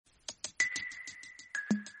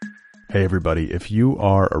Hey everybody, if you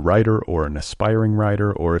are a writer or an aspiring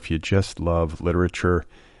writer, or if you just love literature,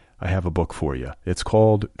 I have a book for you. It's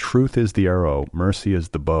called Truth is the Arrow, Mercy is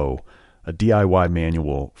the Bow, a DIY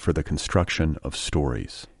manual for the construction of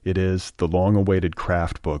stories. It is the long-awaited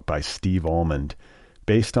craft book by Steve Almond,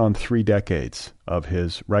 based on 3 decades of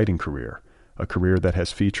his writing career, a career that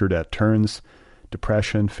has featured at turns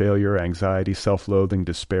depression, failure, anxiety, self-loathing,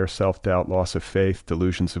 despair, self-doubt, loss of faith,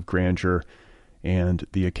 delusions of grandeur, and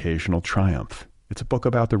the occasional triumph. It's a book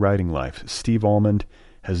about the writing life. Steve Almond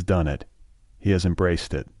has done it. He has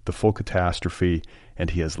embraced it, the full catastrophe, and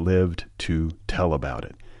he has lived to tell about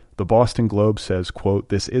it. The Boston Globe says, quote,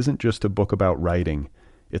 "This isn't just a book about writing,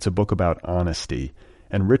 it's a book about honesty."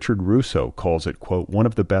 And Richard Russo calls it, quote, "one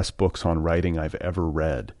of the best books on writing I've ever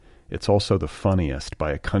read. It's also the funniest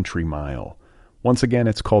by a country mile." Once again,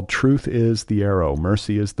 it's called Truth is the Arrow,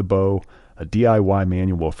 Mercy is the Bow, a DIY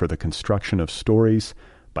manual for the construction of stories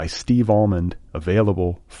by Steve Almond,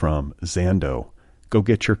 available from Zando. Go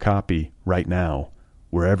get your copy right now,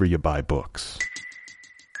 wherever you buy books.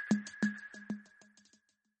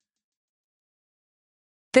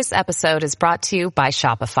 This episode is brought to you by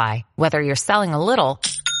Shopify. Whether you're selling a little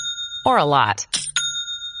or a lot,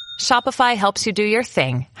 Shopify helps you do your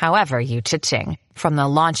thing, however you cha-ching. From the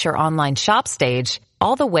launch your online shop stage,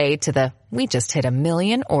 all the way to the we just hit 1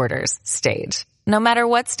 million orders stage. No matter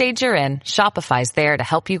what stage you're in, Shopify's there to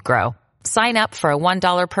help you grow. Sign up for a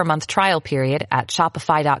 $1 per month trial period at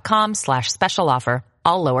shopify.com/special offer,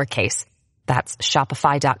 all lowercase. That's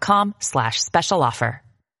shopify.com/special offer.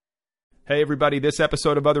 Hey everybody, this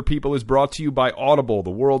episode of Other People is brought to you by Audible,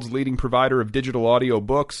 the world's leading provider of digital audio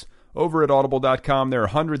books. Over at audible.com, there are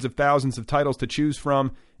hundreds of thousands of titles to choose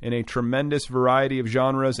from in a tremendous variety of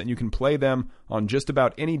genres, and you can play them on just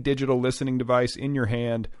about any digital listening device in your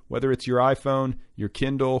hand, whether it's your iPhone, your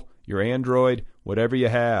Kindle, your Android, whatever you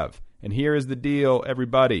have. And here is the deal,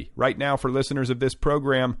 everybody. Right now, for listeners of this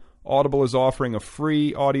program, Audible is offering a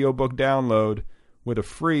free audiobook download with a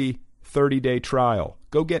free 30-day trial.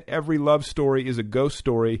 Go get Every Love Story is a Ghost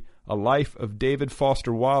Story, A Life of David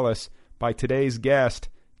Foster Wallace by today's guest,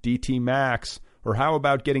 D.T. Max. Or how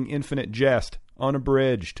about getting Infinite Jest,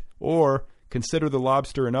 unabridged? Or consider The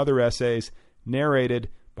Lobster and Other Essays, narrated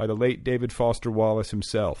by the late David Foster Wallace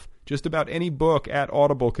himself. Just about any book at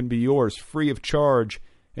Audible can be yours, free of charge.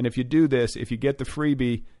 And if you do this, if you get the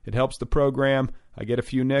freebie, it helps the program. I get a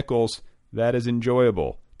few nickels. That is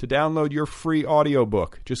enjoyable. To download your free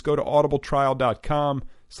audiobook, just go to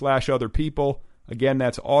audibletrial.com/otherpeople. Again,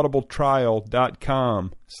 that's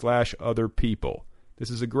audibletrial.com/otherpeople. This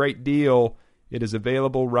is a great deal. It is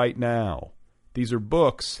available right now. These are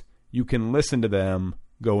books. You can listen to them.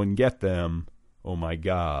 Go and get them. Oh my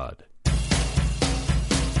God.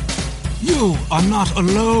 You are not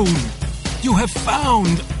alone. You have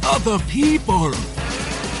found other people.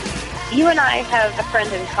 You and I have a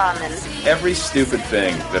friend in common. Every stupid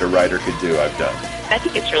thing that a writer could do, I've done. I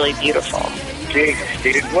think it's really beautiful. Jesus,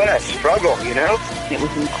 dude, what a struggle, you know? It was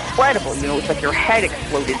incredible. You know, it's like your head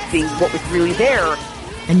exploded seeing what was really there.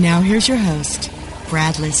 And now here's your host,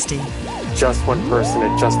 Brad Listy. Just one person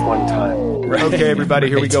at just one time. Right. Okay, everybody,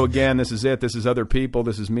 here we go again. This is it. This is Other People.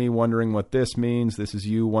 This is me wondering what this means. This is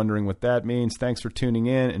you wondering what that means. Thanks for tuning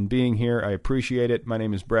in and being here. I appreciate it. My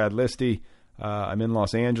name is Brad Listy. I'm in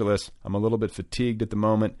Los Angeles. I'm a little bit fatigued at the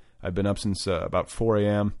moment. I've been up since about 4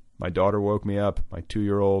 a.m. My daughter woke me up, my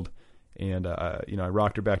 2-year-old, and I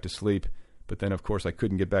rocked her back to sleep. But then, of course, I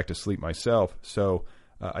couldn't get back to sleep myself. So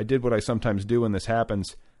I did what I sometimes do when this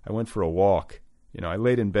happens. I went for a walk. I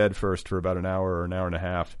laid in bed first for about an hour or an hour and a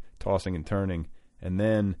half, tossing and turning. And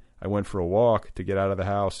then I went for a walk to get out of the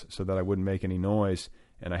house so that I wouldn't make any noise.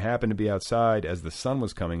 And I happened to be outside as the sun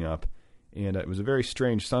was coming up. And it was a very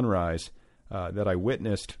strange sunrise that I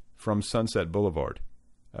witnessed from Sunset Boulevard.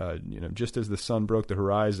 Just as the sun broke the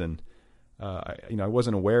horizon, I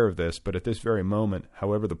wasn't aware of this, but at this very moment,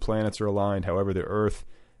 however the planets are aligned, however the Earth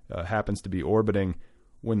happens to be orbiting,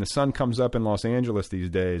 when the sun comes up in Los Angeles these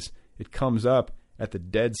days, it comes up at the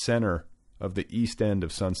dead center of the east end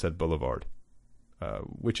of Sunset Boulevard,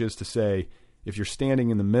 which is to say, if you're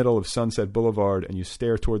standing in the middle of Sunset Boulevard and you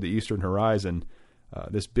stare toward the eastern horizon,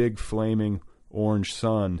 this big flaming orange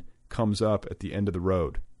sun comes up at the end of the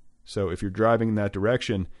road. So if you're driving in that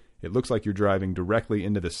direction, it looks like you're driving directly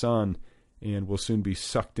into the sun and will soon be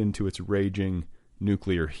sucked into its raging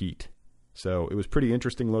nuclear heat. So it was pretty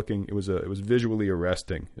interesting looking. It was visually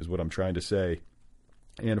arresting, is what I'm trying to say.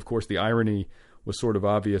 And of course, the irony was sort of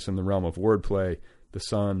obvious in the realm of wordplay. The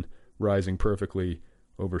sun rising perfectly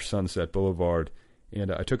over Sunset Boulevard.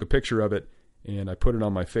 And I took a picture of it and I put it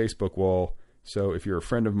on my Facebook wall So if you're a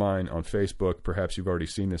friend of mine on Facebook, perhaps you've already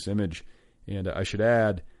seen this image. And I should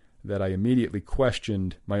add that I immediately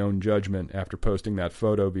questioned my own judgment after posting that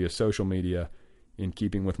photo via social media, in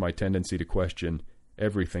keeping with my tendency to question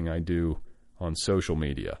everything I do on social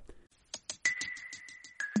media.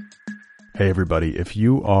 Hey everybody, if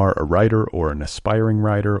you are a writer or an aspiring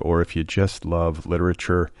writer, or if you just love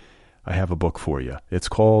literature, I have a book for you. It's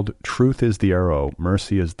called Truth is the Arrow,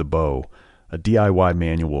 Mercy is the Bow, a DIY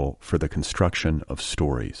manual for the construction of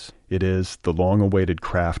stories. It is the long-awaited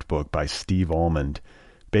craft book by Steve Almond,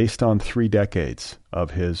 based on 3 decades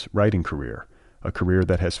of his writing career, a career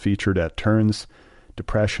that has featured at turns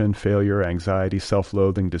depression, failure, anxiety,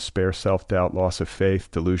 self-loathing, despair, self-doubt, loss of faith,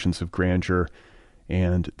 delusions of grandeur,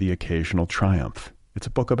 and the occasional triumph. It's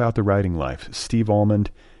a book about the writing life. Steve Almond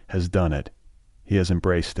has done it. He has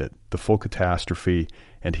embraced it, the full catastrophe,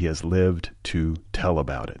 and he has lived to tell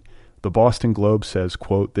about it. The Boston Globe says,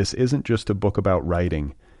 quote, "This isn't just a book about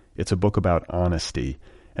writing, it's a book about honesty."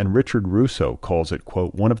 And Richard Russo calls it,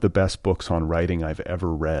 quote, "one of the best books on writing I've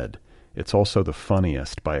ever read. It's also the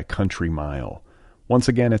funniest by a country mile." Once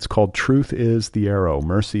again, it's called Truth is the Arrow,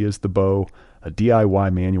 Mercy is the Bow, a DIY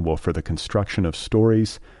manual for the construction of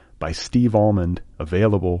stories by Steve Almond,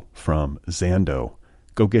 available from Zando.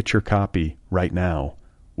 Go get your copy right now,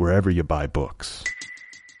 wherever you buy books.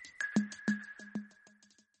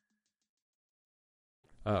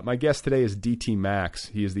 My guest today is D.T. Max.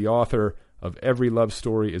 He is the author of Every Love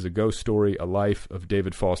Story is a Ghost Story, A Life of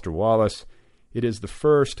David Foster Wallace. It is the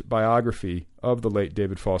first biography of the late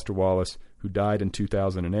David Foster Wallace, who died in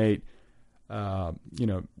 2008.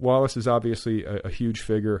 Wallace is obviously a huge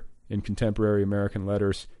figure in contemporary American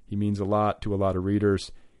letters. He means a lot to a lot of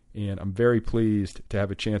readers, and I'm very pleased to have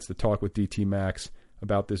a chance to talk with D.T. Max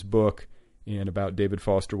about this book and about David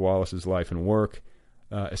Foster Wallace's life and work.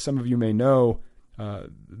 As some of you may know,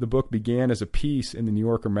 the book began as a piece in the New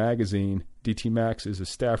Yorker magazine. D.T. Max is a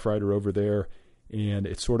staff writer over there, and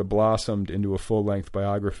it sort of blossomed into a full-length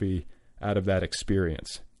biography out of that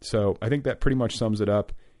experience. So I think that pretty much sums it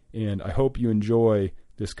up, and I hope you enjoy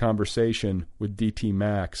this conversation with D.T.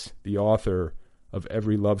 Max, the author of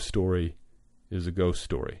Every Love Story is a Ghost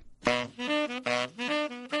Story.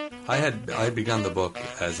 I had begun the book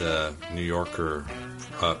as a New Yorker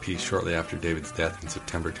piece shortly after David's death in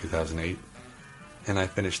September 2008. And I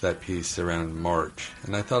finished that piece around March.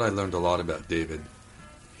 And I thought I learned a lot about David.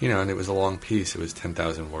 And it was a long piece. It was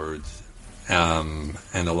 10,000 words. And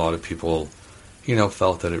a lot of people,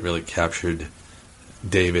 felt that it really captured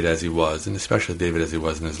David as he was, and especially David as he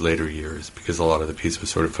was in his later years, because a lot of the piece was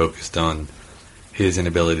sort of focused on his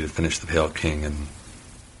inability to finish The Pale King and,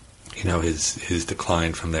 his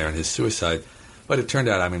decline from there and his suicide. But it turned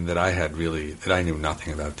out, that I knew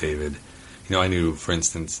nothing about David. I knew, for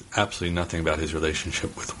instance, absolutely nothing about his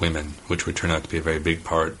relationship with women, which would turn out to be a very big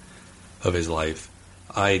part of his life.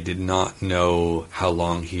 I did not know how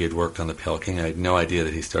long he had worked on The Pale King. I had no idea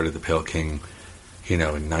that he started The Pale King, in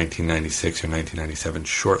 1996 or 1997,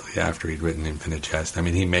 shortly after he'd written Infinite Jest.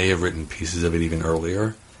 He may have written pieces of it even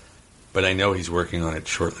earlier, but I know he's working on it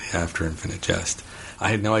shortly after Infinite Jest. I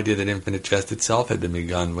had no idea that Infinite Jest itself had been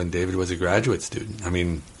begun when David was a graduate student.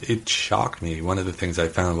 It shocked me. One of the things I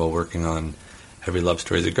found while working on Every Love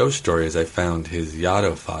Story is a Ghost Story is I found his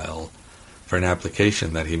Yaddo file for an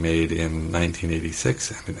application that he made in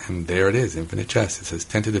 1986, and there it is, Infinite Jest. It says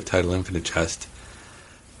tentative title Infinite Jest.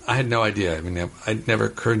 I had no idea. It never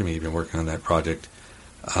occurred to me even working on that project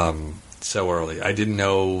so early. I didn't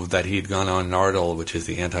know that he'd gone on Nardil, which is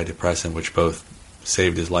the antidepressant which both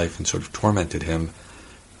saved his life and sort of tormented him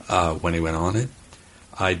when he went on it.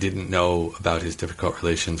 I didn't know about his difficult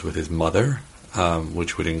relations with his mother,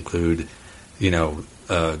 which would include,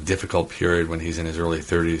 a difficult period when he's in his early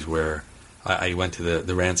 30s where I went to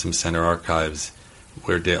the Ransom Center archives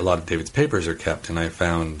where a lot of David's papers are kept, and I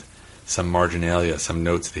found some marginalia, some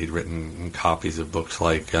notes that he'd written in copies of books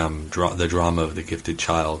like The Drama of the Gifted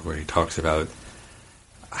Child, where he talks about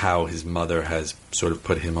how his mother has sort of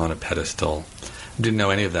put him on a pedestal. Didn't know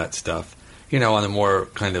any of that stuff. On a more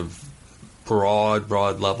kind of broad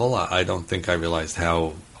level, I don't think I realized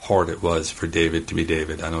how hard it was for David to be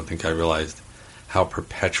David. I don't think I realized how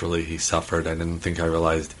perpetually he suffered. I didn't think I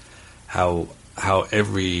realized how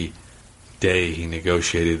every day he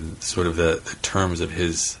negotiated sort of the terms of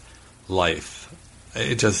his life.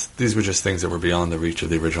 These were just things that were beyond the reach of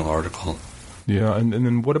the original article. Yeah, and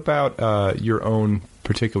then what about your own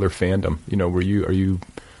particular fandom? Are you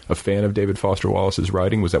a fan of David Foster Wallace's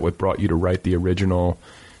writing? Was that what brought you to write the original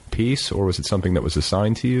piece, or was it something that was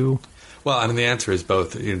assigned to you? Well, the answer is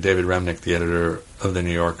both. David Remnick, the editor of The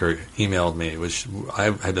New Yorker, emailed me, which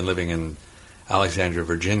I had been living in Alexandria,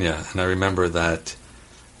 Virginia. And I remember that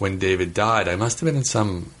when David died, I must have been in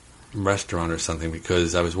some restaurant or something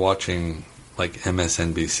because I was watching like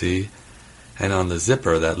MSNBC, and on the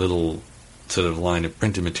zipper, that little sort of line of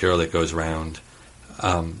printed material that goes around,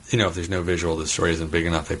 if there's no visual, the story isn't big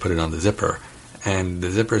enough, they put it on the zipper. And the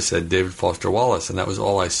zipper said David Foster Wallace, and that was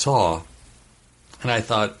all I saw. And I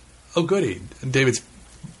thought, oh, goody, David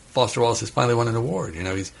Foster Wallace has finally won an award.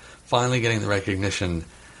 He's finally getting the recognition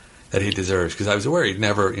that he deserves. Because I was aware he'd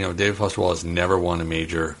never, David Foster Wallace never won a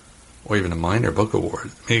major or even a minor book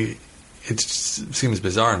award. I mean, it seems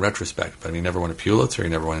bizarre in retrospect, but he never won a Pulitzer, he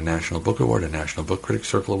never won a National Book Award, a National Book Critics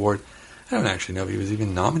Circle Award. I don't actually know if he was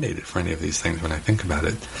even nominated for any of these things when I think about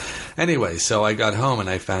it. Anyway, so I got home and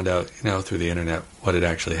I found out, through the internet what had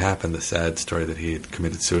actually happened, the sad story that he had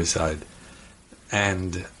committed suicide.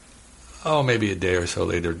 And, maybe a day or so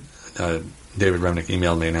later, David Remnick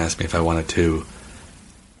emailed me and asked me if I wanted to,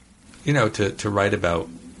 to write about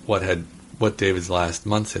what David's last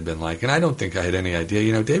months had been like. And I don't think I had any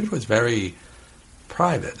idea. David was very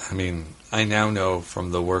private. I mean, I now know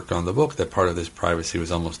from the work on the book that part of this privacy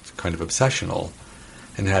was almost kind of obsessional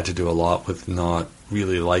and had to do a lot with not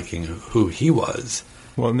really liking who he was.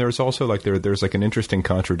 Well, and there's also there's an interesting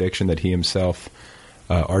contradiction that he himself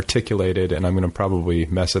articulated, and I'm going to probably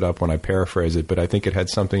mess it up when I paraphrase it, but I think it had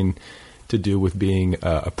something to do with being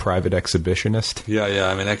a private exhibitionist. Yeah,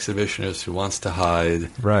 I'm an exhibitionist who wants to hide.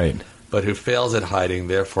 Right. But who fails at hiding,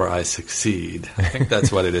 therefore I succeed. I think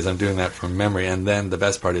that's what it is. I'm doing that from memory. And then the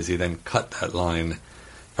best part is he then cut that line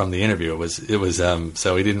from the interview. So he was,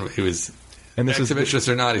 and this exhibitionist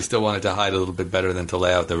or not, he still wanted to hide a little bit better than to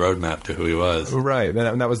lay out the roadmap to who he was. Right.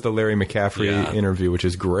 And that was the Larry McCaffrey interview, which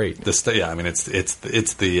is great. It's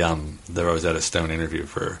the Rosetta Stone interview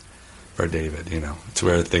for David, It's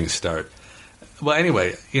where things start. Well,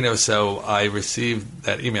 anyway, so I received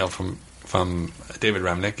that email from David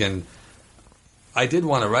Remnick, and I did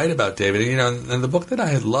want to write about David. And the book that I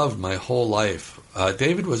had loved my whole life,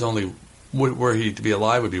 David was only, were he to be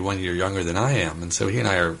alive, would be 1 year younger than I am, and so he and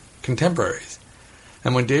I are contemporaries.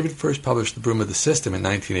 And when David first published The Broom of the System in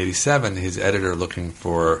 1987, his editor, looking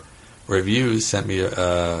for reviews, sent me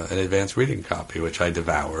an advanced reading copy, which I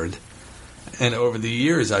devoured. And over the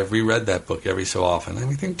years, I've reread that book every so often.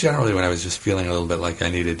 I think generally when I was just feeling a little bit like I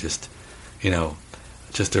needed just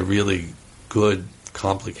a really good,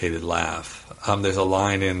 complicated laugh. There's a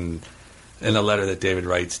line in a letter that David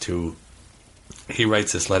writes to. He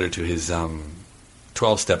writes this letter to his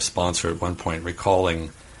 12-step sponsor at one point,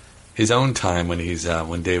 recalling his own time when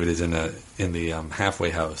David is in the halfway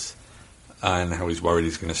house, and how he's worried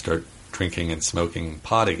he's going to start drinking and smoking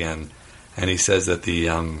pot again. And he says that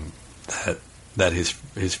that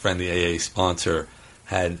his friend, the AA sponsor,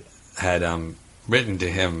 had written to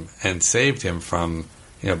him and saved him from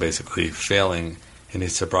basically failing in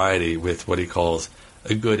his sobriety with what he calls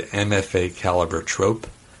a good MFA caliber trope.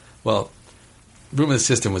 Well, Broom of the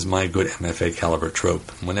System was my good MFA caliber trope.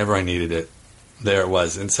 Whenever I needed it, there it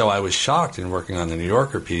was. And so I was shocked in working on the New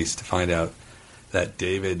Yorker piece to find out that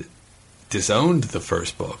David disowned the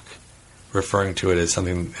first book, referring to it as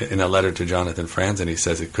something in a letter to Jonathan Franzen. He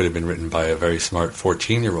says it could have been written by a very smart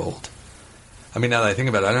 14-year-old. I mean, now that I think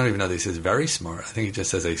about it, I don't even know that he says very smart. I think he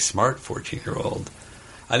just says a smart 14-year-old.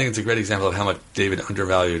 I think it's a great example of how much David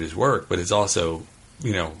undervalued his work, but it's also,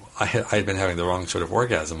 I had been having the wrong sort of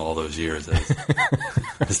orgasm all those years,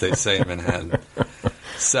 as they say in Manhattan.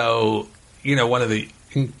 So, one of the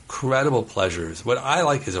incredible pleasures, what I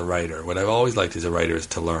like as a writer, what I've always liked as a writer is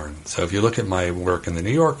to learn. So if you look at my work in The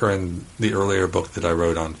New Yorker and the earlier book that I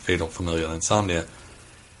wrote on fatal familial insomnia,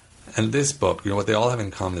 and this book, what they all have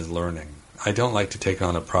in common is learning. I don't like to take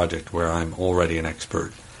on a project where I'm already an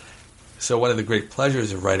expert. So one of the great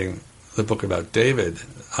pleasures of writing the book about David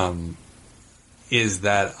is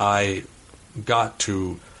that I got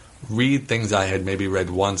to read things I had maybe read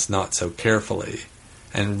once not so carefully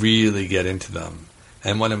and really get into them.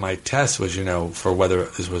 And one of my tests was, for whether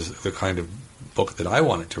this was the kind of book that I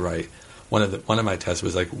wanted to write, one of my tests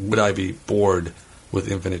was would I be bored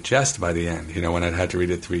with Infinite Jest by the end, when I'd had to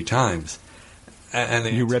read it 3 times. And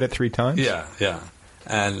you read it 3 times? Yeah.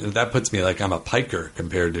 And that puts me I'm a piker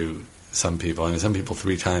compared to some people. I mean, some people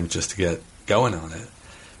 3 times just to get going on it.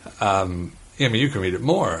 You can read it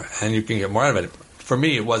more, and you can get more out of it. For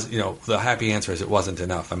me, it was, the happy answer is it wasn't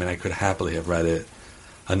enough. I mean, I could happily have read it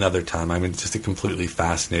another time. I mean, it's just a completely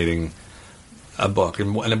fascinating book,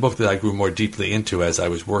 and a book that I grew more deeply into as I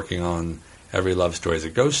was working on Every Love Story as a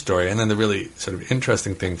Ghost Story. And then the really sort of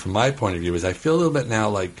interesting thing from my point of view is I feel a little bit now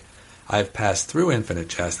like I've passed through Infinite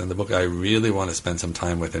Jest, and the book I really want to spend some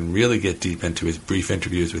time with and really get deep into is Brief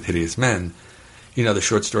Interviews with Hideous Men. the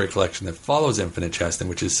short story collection that follows Infinite Jest, and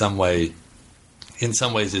which is in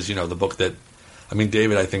some ways is, the book that,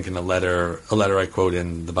 David, I think in a letter I quote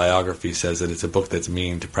in the biography says that it's a book that's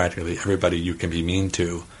mean to practically everybody you can be mean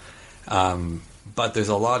to. But there's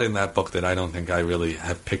a lot in that book that I don't think I really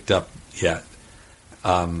have picked up yet.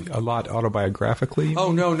 A lot autobiographically?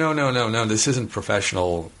 Oh, no. This isn't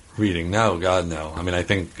professional reading. No, God, no. I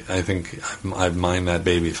think I've mined that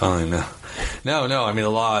baby fine. No.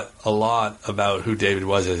 A lot about who David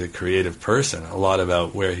was as a creative person. A lot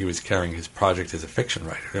about where he was carrying his project as a fiction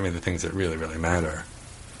writer. The things that really, really matter.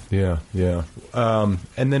 Yeah.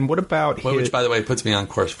 And then what about... which, by the way, puts me on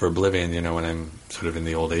course for oblivion, when I'm sort of in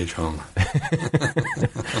the old age home.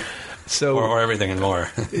 So, or everything and more.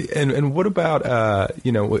 and what about,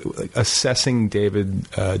 assessing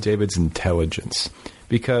David's intelligence?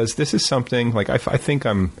 Because this is something, I think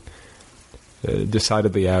I'm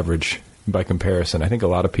decidedly average by comparison. I think a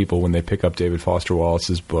lot of people, when they pick up David Foster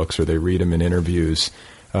Wallace's books or they read him in interviews,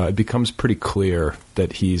 it becomes pretty clear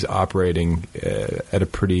that he's operating at a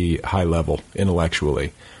pretty high level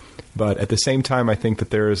intellectually. But at the same time, I think that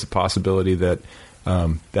there is a possibility that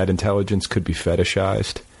that intelligence could be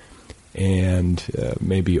fetishized and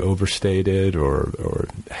maybe overstated or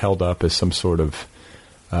held up as some sort of,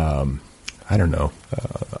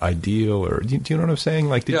 ideal, or do you know what I'm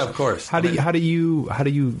saying? Of course. How do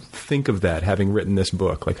you think of that, having written this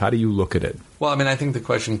book? How do you look at it? Well, I think the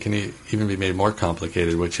question can even be made more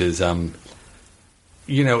complicated, which is,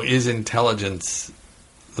 is intelligence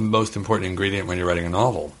the most important ingredient when you're writing a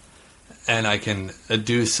novel? And I can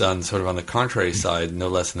adduce on the contrary side no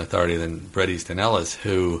less an authority than Bret Easton Ellis,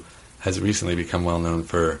 who has recently become well known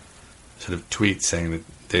for sort of tweets saying that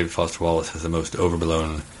David Foster Wallace has the most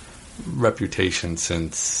overblown reputation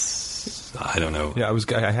since, I don't know. Yeah, I was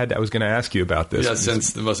going to ask you about this. Yeah,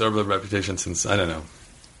 since the most overblown reputation since, I don't know,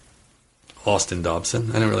 Austin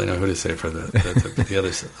Dobson. I don't really know who to say for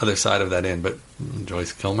the other side of that in, but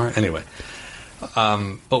Joyce Kilmer. Anyway.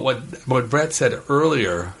 But what Bret said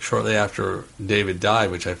earlier, shortly after David died,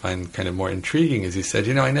 which I find kind of more intriguing, is he said,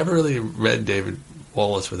 I never really read David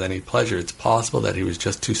Wallace with any pleasure. It's possible that he was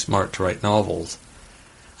just too smart to write novels.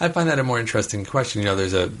 I find that a more interesting question.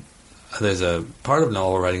 There's a part of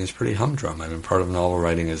novel writing is pretty humdrum. Part of novel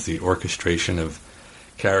writing is the orchestration of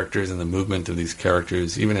characters and the movement of these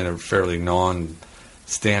characters, even in a fairly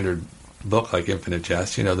non-standard book like Infinite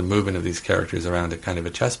Jest, the movement of these characters around a kind of a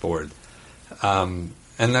chessboard. And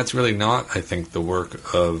that's really not, I think, the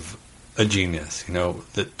work of a genius.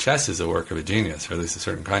 That chess is a work of a genius, or at least a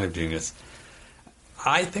certain kind of genius.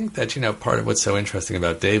 I think that, part of what's so interesting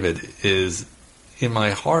about David is, in my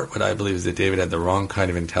heart, what I believe is that David had the wrong kind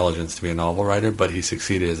of intelligence to be a novel writer, but he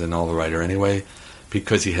succeeded as a novel writer anyway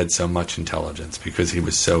because he had so much intelligence, because he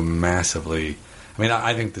was so massively...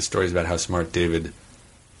 I think the stories about how smart David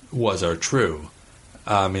was are true.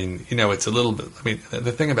 It's a little bit...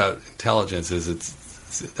 the thing about intelligence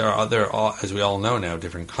is there are, as we all know now,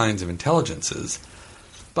 different kinds of intelligences.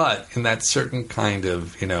 But in that certain kind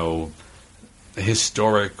of,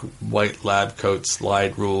 historic white lab coat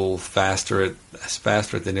slide rule, faster at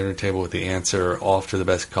the dinner table with the answer, off to the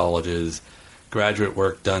best colleges, graduate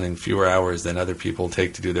work done in fewer hours than other people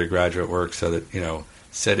take to do their graduate work, so that,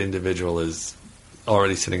 said individual is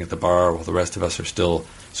already sitting at the bar while the rest of us are still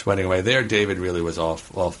sweating away. There, David really was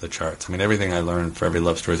off the charts. Everything I learned for Every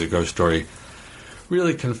Love Story is a Ghost Story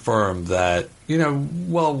really confirmed that,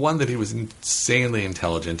 one, that he was insanely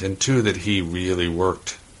intelligent, and two, that he really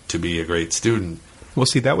worked to be a great student. Well,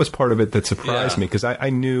 see, that was part of it that surprised me, because I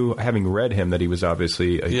knew, having read him, that he was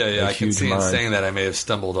obviously a huge I can see mind. In saying that I may have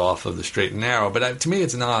stumbled off of the straight and narrow, but to me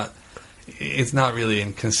it's not really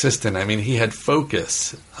inconsistent. He had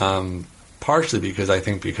focus, partially because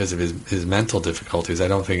of his mental difficulties. I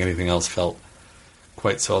don't think anything else felt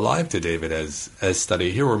quite so alive to David as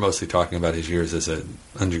study. Here we're mostly talking about his years as an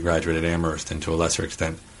undergraduate at Amherst, and to a lesser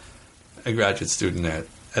extent a graduate student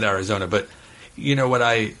at Arizona. But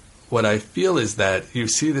what I feel is that you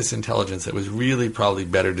see this intelligence that was really probably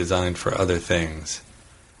better designed for other things,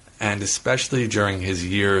 and especially during his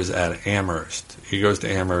years at Amherst. He goes to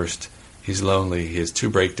Amherst, he's lonely, he has 2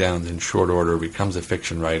 breakdowns in short order, becomes a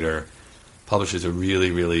fiction writer, publishes a really,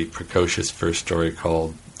 really precocious first story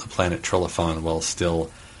called The Planet Trilithon while still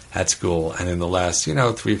at school, and in the last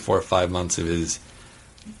 3, 4, 5 months of his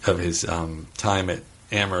time at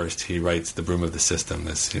Amherst, he writes The Broom of the System,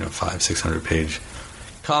 this 500-600 page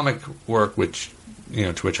comic work, which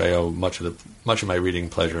to which I owe much of my reading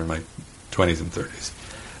pleasure in my 20s and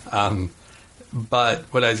 30s. But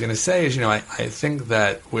what I was going to say is, I think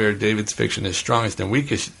that where David's fiction is strongest and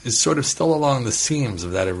weakest is sort of still along the seams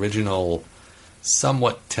of that original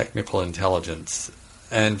somewhat technical intelligence.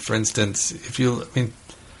 And for instance,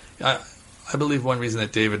 I believe one reason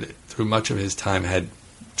that David, through much of his time, had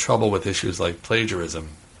trouble with issues like plagiarism,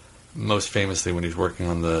 most famously when he's working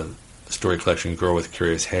on the story collection Girl with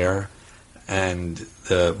Curious Hair. And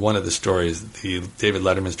one of the stories, the David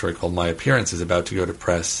Letterman story called My Appearance, is about to go to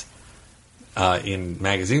press in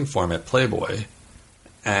magazine form at Playboy.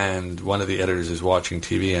 And one of the editors is watching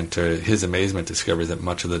TV and to his amazement discovers that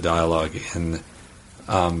much of the dialogue in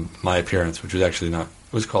My Appearance, which was actually not,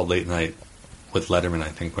 it was called Late Night with Letterman, I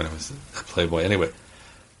think, when it was at Playboy. Anyway,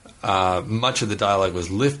 much of the dialogue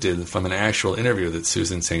was lifted from an actual interview that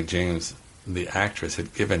Susan St. James, the actress,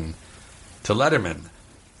 had given to Letterman.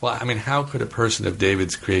 Well, I mean, how could a person of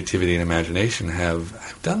David's creativity and imagination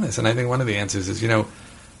have done this? And I think one of the answers is,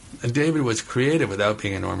 David was creative without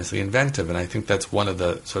being enormously inventive, and I think that's one of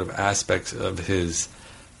the sort of aspects of his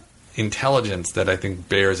intelligence that I think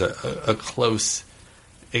bears a close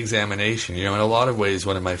examination. In a lot of ways,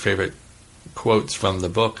 one of my favorite quotes from the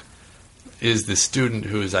book is the student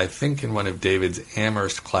who is, I think, in one of David's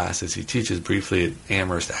Amherst classes. He teaches briefly at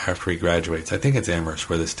Amherst after he graduates. I think it's Amherst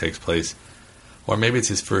where this takes place. Or maybe it's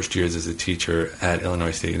his first years as a teacher at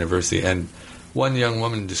Illinois State University. And one young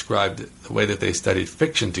woman described the way that they studied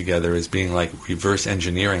fiction together as being like reverse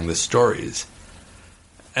engineering the stories.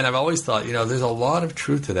 And I've always thought, there's a lot of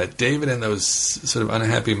truth to that. David, in those sort of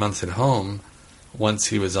unhappy months at home, once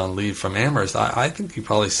he was on leave from Amherst, I think he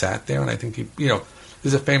probably sat there, and I think he,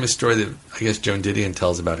 there's a famous story that I guess Joan Didion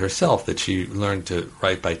tells about herself, that she learned to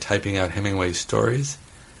write by typing out Hemingway's stories.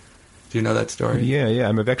 Do you know that story? Yeah.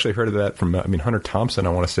 I've actually heard of that from, Hunter Thompson, I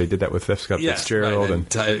want to say, did that with F. Scott Fitzgerald.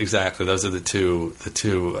 Right. And exactly. Those are the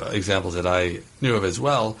two examples that I knew of as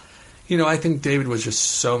well. I think David was just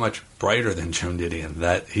so much brighter than Joan Didion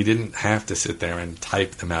that he didn't have to sit there and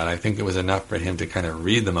type them out. I think it was enough for him to kind of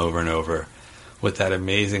read them over and over with that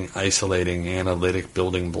amazing, isolating, analytic,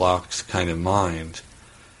 building blocks kind of mind,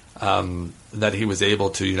 that he was able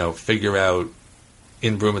to, figure out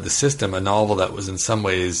in Broom of the System, a novel that was in some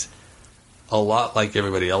ways a lot like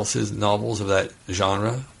everybody else's novels of that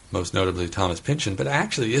genre, most notably Thomas Pynchon, but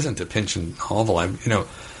actually isn't a Pynchon novel.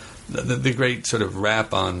 The great sort of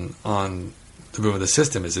rap on the Broom of the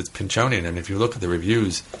System is it's Pynchonian, and if you look at the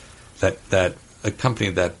reviews that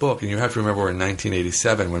accompanied that book, and you have to remember we're in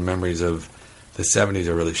 1987 when memories of the 70s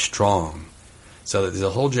are really strong, so that there's a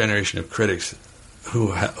whole generation of critics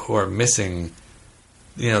who are missing,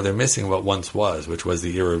 they're missing what once was, which was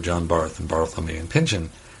the era of John Barth and Bartholomew and Pynchon.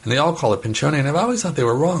 And they all call it Pynchonian. I've always thought they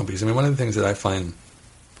were wrong because, one of the things that I find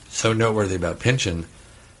so noteworthy about Pynchon,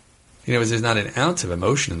 is there's not an ounce of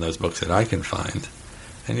emotion in those books that I can find.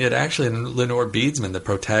 And yet, actually, Lenore Beadsman, the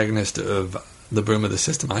protagonist of The Broom of the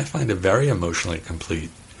System, I find a very emotionally complete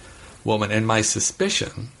woman. And my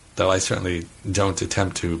suspicion, though I certainly don't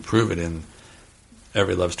attempt to prove it in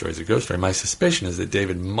Every Love Story is a Ghost Story, my suspicion is that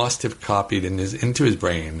David must have copied into his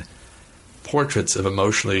brain portraits of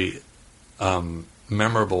emotionally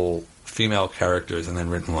memorable female characters and then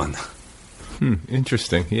written one.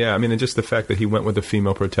 Interesting. Yeah, and just the fact that he went with the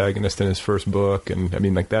female protagonist in his first book, and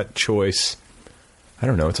that choice, I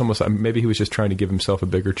don't know, it's almost, maybe he was just trying to give himself a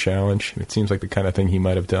bigger challenge. It seems like the kind of thing he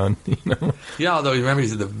might have done, Yeah, although remember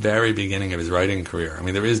he's at the very beginning of his writing career.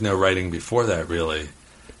 There is no writing before that, really.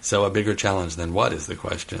 So a bigger challenge than what is the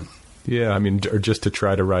question? Yeah, or just to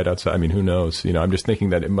try to write outside. Who knows? I'm just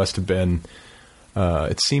thinking that it must have been,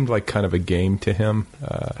 it seemed like kind of a game to him.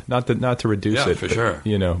 Not to reduce it. For sure.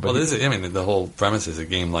 But well, the whole premise is a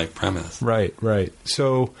game-like premise. Right.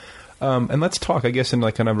 So, and let's talk, I guess, in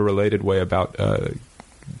like kind of a related way about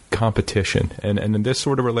competition. And this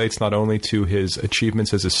sort of relates not only to his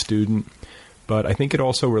achievements as a student, but I think it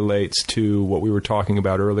also relates to what we were talking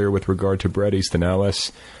about earlier with regard to Bret Easton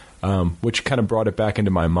Ellis, which kind of brought it back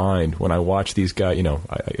into my mind when I watched these guys.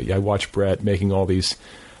 I watched Bret making all these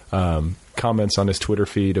comments on his Twitter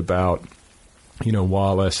feed about,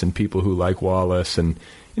 Wallace and people who like Wallace. And,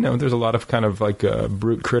 there's a lot of kind of like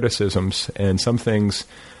brute criticisms and some things,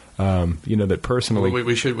 that personally...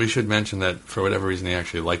 We should mention that for whatever reason he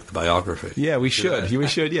actually liked the biography. Yeah, we should. We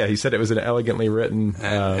should, yeah. He said it was an elegantly written...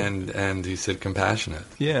 And he said compassionate.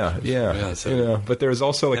 Yeah. So, but there was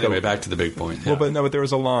also like... Anyway, back to the big point. Yeah. Well, but there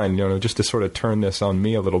was a line, just to sort of turn this on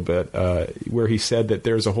me a little bit, where he said that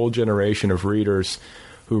there's a whole generation of readers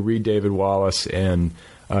who read David Wallace and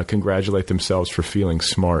congratulate themselves for feeling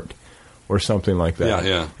smart or something like that.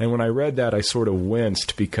 Yeah. And when I read that, I sort of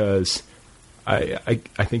winced because... I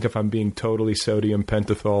think if I'm being totally sodium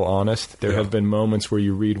pentothal honest, there have been moments where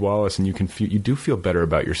you read Wallace and you do feel better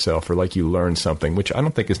about yourself or like you learn something, which I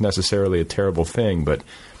don't think is necessarily a terrible thing, but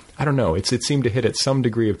I don't know. It seemed to hit at some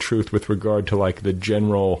degree of truth with regard to like the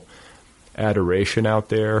general adoration out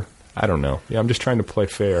there. I don't know. Yeah, I'm just trying to play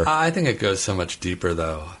fair. I think it goes so much deeper,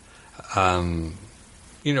 though.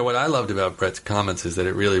 What I loved about Brett's comments is that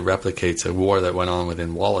it really replicates a war that went on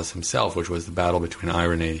within Wallace himself, which was the battle between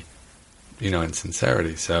irony, and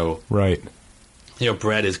sincerity. So, right.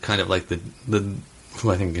 Brett is kind of like the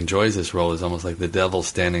who I think enjoys this role is almost like the devil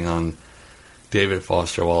standing on David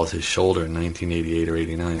Foster Wallace's shoulder in 1988 or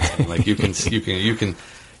 89. So, like you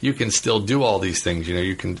can still do all these things.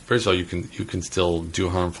 You can first of all you can still do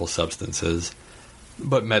harmful substances,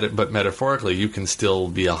 but metaphorically you can still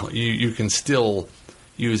be you can still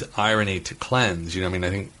use irony to cleanse. I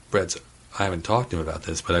think I haven't talked to him about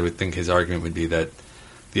this, but I would think his argument would be that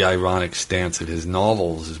the ironic stance of his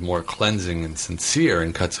novels is more cleansing and sincere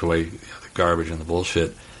and cuts away the garbage and the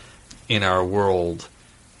bullshit in our world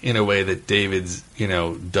in a way that David's,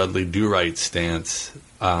 Dudley Do-Right stance,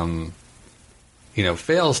 fails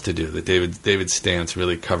to do. That David's stance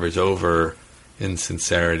really covers over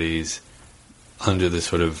insincerities under the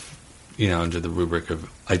sort of, under the rubric of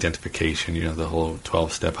identification, the whole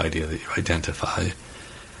 12-step idea that you identify.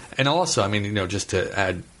 And also, just to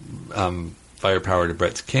add firepower to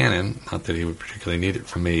Brett's canon, not that he would particularly need it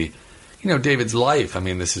from me, David's life,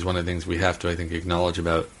 this is one of the things we have to, I think, acknowledge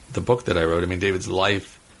about the book that I wrote. David's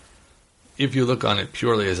life, if you look on it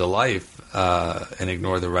purely as a life and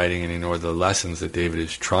ignore the writing and ignore the lessons that David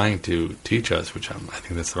is trying to teach us, which I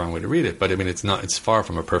think that's the wrong way to read it, but it's far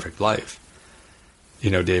from a perfect life.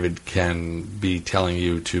 David can be telling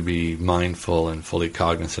you to be mindful and fully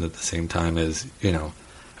cognizant at the same time as,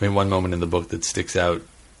 one moment in the book that sticks out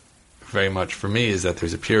very much for me is that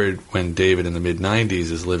there's a period when David in the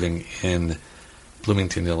mid-90s is living in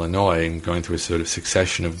Bloomington, Illinois, and going through a sort of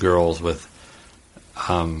succession of girls with,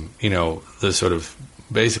 the sort of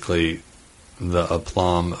basically the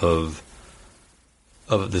aplomb of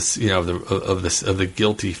this, of the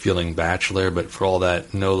guilty feeling bachelor, but for all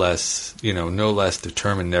that, no less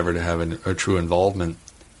determined never to have a true involvement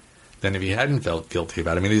than if he hadn't felt guilty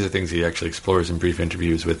about it. These are things he actually explores in brief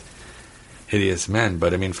interviews with Hideous Men.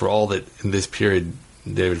 But for all that, in this period,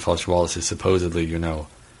 David Foster Wallace is supposedly,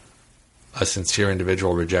 a sincere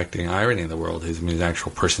individual rejecting irony in the world. His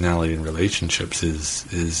actual personality in relationships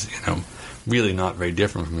is really not very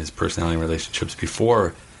different from his personality in relationships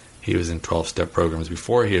before he was in 12-step programs,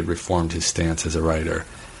 before he had reformed his stance as a writer.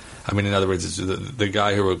 In other words, the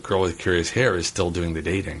guy who wrote Girl with Curious Hair is still doing the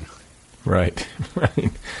dating. Right.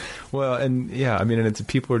 Well, and yeah, and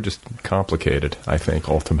people are just complicated, I think,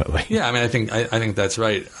 ultimately. Yeah, I think that's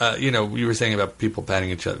right. You were saying about people patting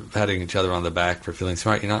each other on the back for feeling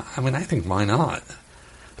smart. I think why not?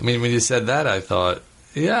 When you said that, I thought,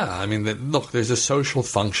 yeah, look, there's a social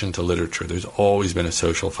function to literature. There's always been a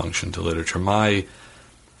social function to literature. My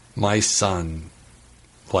son,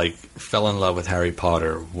 fell in love with Harry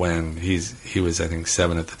Potter when he was, I think,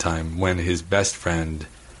 7 at the time, when his best friend,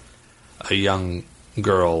 a young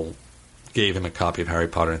girl, gave him a copy of Harry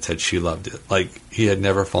Potter and said she loved it. He had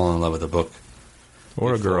never fallen in love with a book.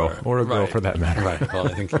 Or before. a girl for that matter. Right. Well,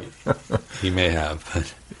 I think he may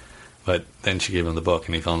have. But then she gave him the book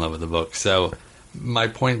and he fell in love with the book. So my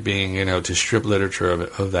point being, to strip literature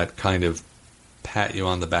of that kind of pat you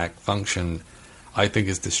on the back function, I think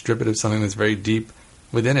is to strip it of something that's very deep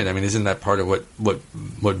within it. Isn't that part of what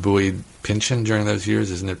buoyed Pynchon during those years?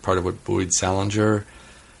 Isn't it part of what buoyed Salinger,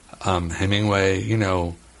 Hemingway?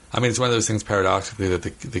 It's one of those things, paradoxically,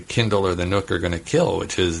 that the Kindle or the Nook are going to kill,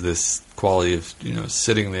 which is this quality of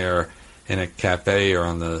sitting there in a cafe or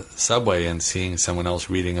on the subway and seeing someone else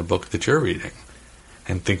reading a book that you're reading,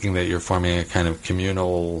 and thinking that you're forming a kind of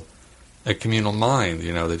communal mind.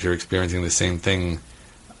 That you're experiencing the same thing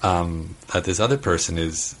that this other person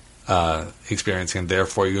is experiencing, and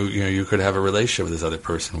therefore you could have a relationship with this other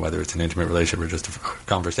person, whether it's an intimate relationship or just a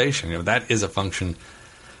conversation. That is a function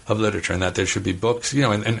of literature, and that there should be books.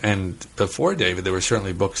 And before David, there were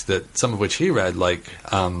certainly books that some of which he read, like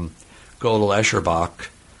Gödel Escherbach,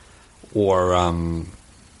 or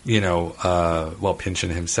Pynchon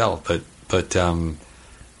himself, but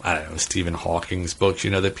I don't know, Stephen Hawking's books.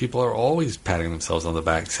 That people are always patting themselves on the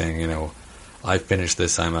back, saying, I finished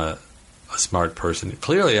this, I'm a smart person.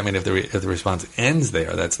 Clearly, if the response ends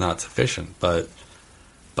there, that's not sufficient. But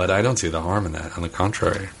I don't see the harm in that. On the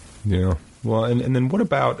contrary. Yeah. Well, and then what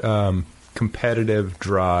about competitive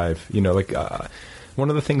drive? One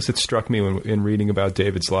of the things that struck me in reading about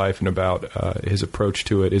David's life and about his approach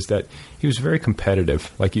to it is that he was very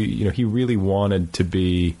competitive. He really wanted to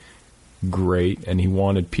be great, and he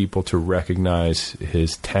wanted people to recognize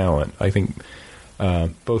his talent. I think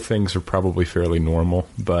both things are probably fairly normal,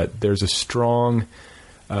 but there's a strong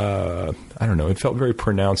I don't know, it felt very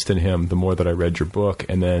pronounced in him the more that I read your book.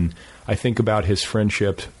 And then I think about his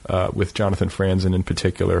friendship with Jonathan Franzen in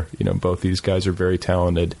particular. Both these guys are very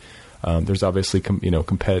talented. There's obviously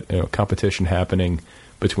competition happening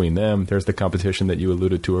between them. There's the competition that you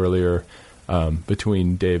alluded to earlier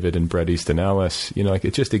between David and Bret Easton Ellis.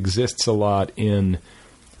 It just exists a lot in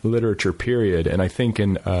literature, period. And I think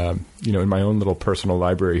in my own little personal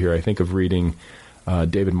library here, I think of reading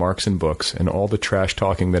David Markson books and all the trash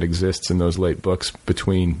talking that exists in those late books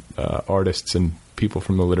between artists and people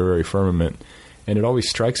from the literary firmament. And it always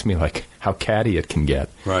strikes me like how catty it can get.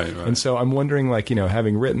 Right. And so I'm wondering,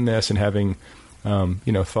 having written this and having,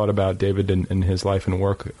 thought about David and his life and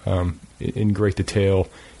work in great detail,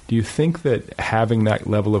 do you think that having that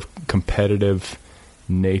level of competitive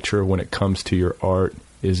nature when it comes to your art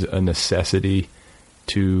is a necessity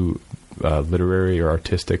to literary or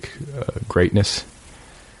artistic greatness?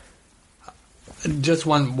 Just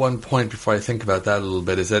one point before I think about that a little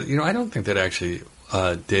bit is that, I don't think that actually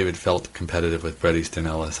David felt competitive with Bret Easton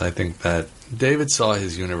Ellis. I think that David saw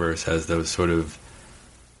his universe as those sort of,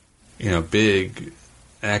 big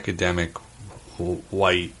academic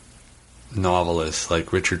white novelists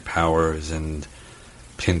like Richard Powers and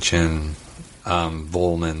Pynchon,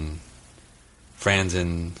 Volman,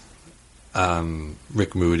 Franzen,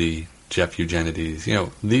 Rick Moody, Jeff Eugenides.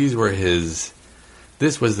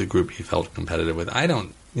 This was the group he felt competitive with. I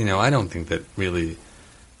don't think that really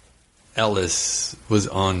Ellis was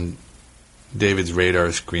on David's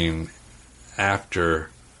radar screen after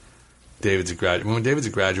David's a graduate. When David's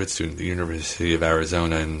a graduate student at the University of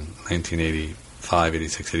Arizona in 1985,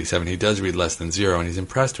 86, 87, he does read Less Than Zero, and he's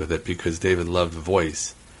impressed with it because David loved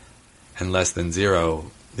voice. And Less Than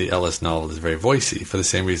Zero, the Ellis novel, is very voicey, for the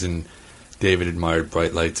same reason David admired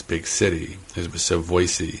Bright Lights, Big City. It was so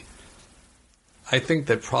voicey. I think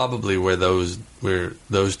that probably where those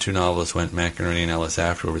two novelists went, McInerney and Ellis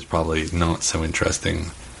afterward, was probably not so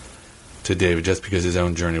interesting to David, just because his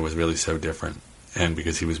own journey was really so different, and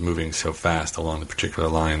because he was moving so fast along the particular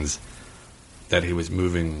lines that he was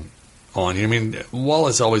moving on. I mean,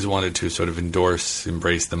 Wallace always wanted to sort of embrace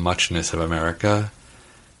the muchness of America.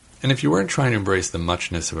 And if you weren't trying to embrace the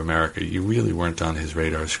muchness of America, you really weren't on his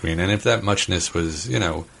radar screen. And if that muchness was,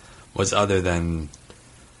 was other than,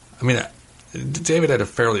 David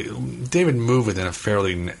moved within a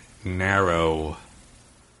fairly narrow,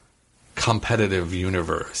 competitive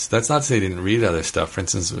universe. That's not to say he didn't read other stuff. For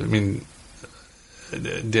instance,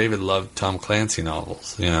 David loved Tom Clancy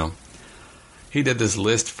novels. He did this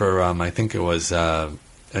list for, I think it was a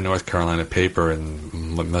North Carolina paper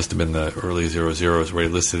in what must have been the early 00s, where he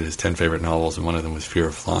listed his 10 favorite novels, and one of them was Fear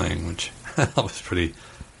of Flying, which was pretty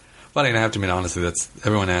funny. And I have to admit, honestly,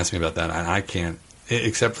 everyone asked me about that, and I can't.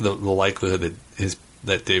 Except for the likelihood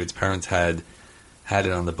that David's parents had it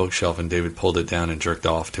on the bookshelf and David pulled it down and jerked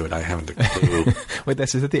off to it, I haven't a clue. Wait,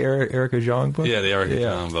 is that the Erica Jong book? Yeah, the Erica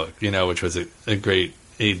Jong book. Which was a great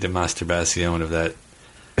aid de masturbation of that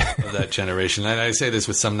generation. And I say this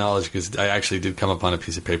with some knowledge because I actually did come upon a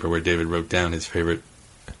piece of paper where David wrote down his favorite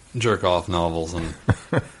jerk-off novels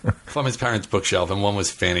from his parents' bookshelf, and one was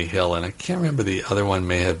Fanny Hill, and I can't remember, the other one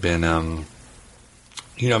may have been...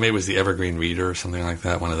 maybe it was the Evergreen Reader or something like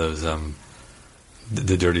that. One of those,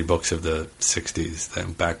 the dirty books of the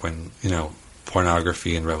 60s, back when,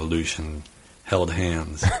 pornography and revolution held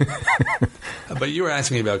hands. But you were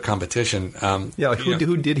asking me about competition.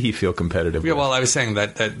 Who did he feel competitive with? Well, I was saying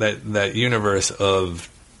that universe of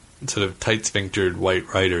sort of tight-sphinctered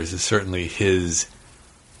white writers is certainly his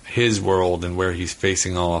world and where he's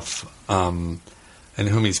facing off, and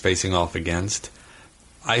whom he's facing off against.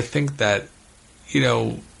 I think that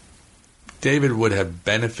David would have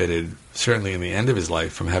benefited, certainly in the end of his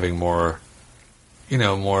life, from having more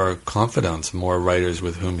confidants, more writers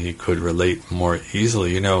with whom he could relate more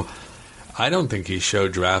easily. I don't think he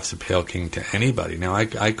showed drafts of Pale King to anybody. Now,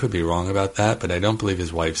 I could be wrong about that, but I don't believe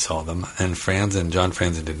his wife saw them. And John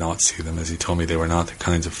Franzen did not see them. As he told me, they were not the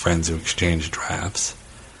kinds of friends who exchanged drafts.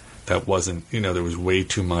 That wasn't, there was way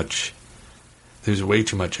too much... There's way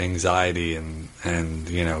too much anxiety and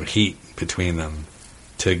heat between them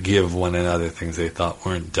to give one another things they thought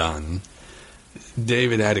weren't done.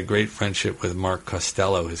 David had a great friendship with Mark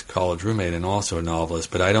Costello, his college roommate, and also a novelist,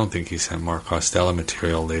 but I don't think he sent Mark Costello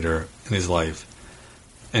material later in his life.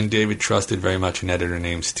 And David trusted very much an editor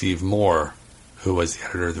named Steve Moore, who was the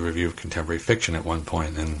editor of the Review of Contemporary Fiction at one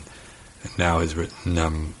point, and now has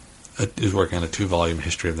written is working on a 2-volume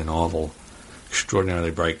history of the novel.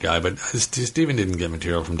 Extraordinarily bright guy, but Stephen didn't get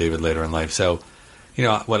material from David later in life. So,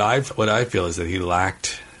 what I feel is that he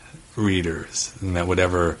lacked readers, and that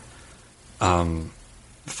whatever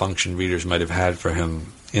function readers might have had for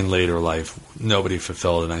him in later life, nobody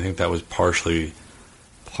fulfilled, and I think that was partially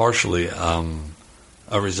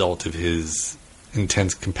a result of his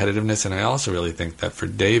intense competitiveness. And I also really think that for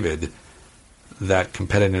David, that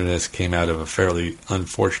competitiveness came out of a fairly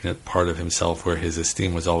unfortunate part of himself where his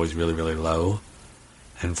esteem was always really, really low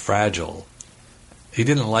and fragile. He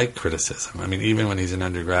didn't like criticism. I mean, even when he's an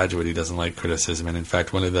undergraduate, he doesn't like criticism. And in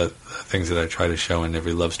fact, one of the things that I try to show in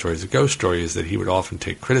Every Love Story is a Ghost Story is that he would often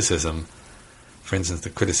take criticism. For instance, the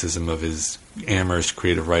criticism of his Amherst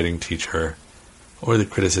creative writing teacher, or the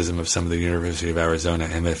criticism of some of the University of Arizona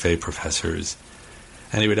MFA professors.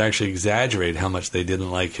 And he would actually exaggerate how much they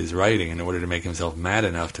didn't like his writing in order to make himself mad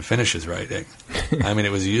enough to finish his writing. I mean,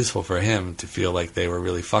 it was useful for him to feel like they were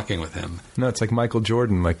really fucking with him. No, it's like Michael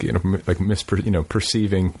Jordan,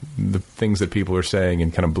 perceiving the things that people are saying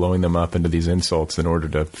and kind of blowing them up into these insults in order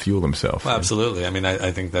to fuel himself. Well, absolutely. I mean,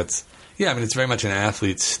 I think that's, yeah, I mean, it's very much an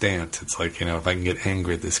athlete's stance. It's like, if I can get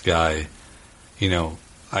angry at this guy,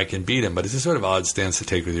 I can beat him. But it's a sort of odd stance to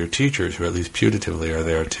take with your teachers, who at least putatively are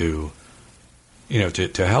there to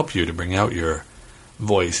help you, to bring out your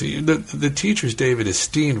voice. The teachers David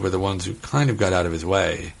esteemed were the ones who kind of got out of his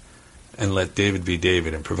way and let David be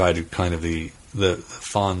David and provided kind of the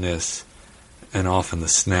fondness and often the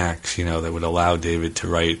snacks, that would allow David to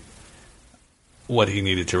write what he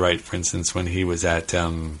needed to write. For instance, when he was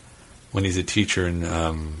when he's a teacher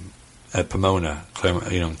at Pomona,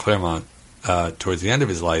 in Claremont, towards the end of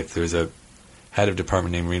his life, there's a head of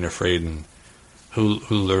department named Rena Fraden who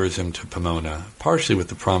lures him to Pomona, partially with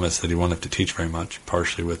the promise that he won't have to teach very much,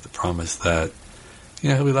 partially with the promise that,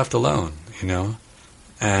 he'll be left alone,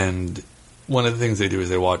 And one of the things they do is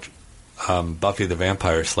they watch Buffy the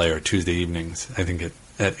Vampire Slayer Tuesday evenings, I think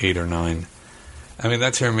at 8 or 9. I mean,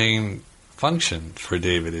 that's her main function for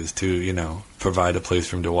David, is to, provide a place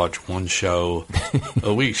for him to watch one show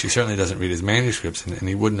a week. She certainly doesn't read his manuscripts, and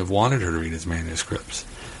he wouldn't have wanted her to read his manuscripts.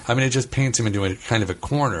 I mean, it just paints him into a kind of a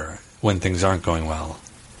corner when things aren't going well.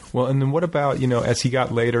 Well, and then what about, as he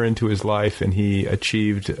got later into his life and he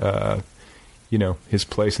achieved, his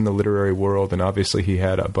place in the literary world, and obviously he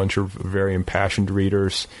had a bunch of very impassioned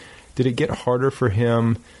readers, did it get harder for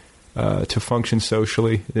him to function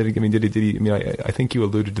socially? I think you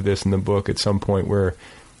alluded to this in the book at some point where,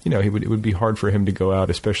 it would be hard for him to go out,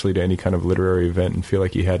 especially to any kind of literary event, and feel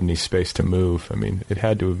like he had any space to move. I mean, it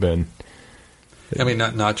had to have been. I mean,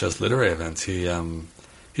 not just literary events.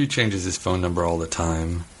 He changes his phone number all the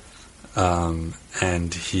time,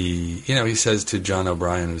 and he says to John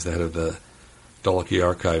O'Brien, who's the head of the Dalkey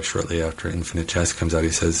Archive, shortly after Infinite Jest comes out, he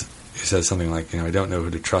says something like, I don't know who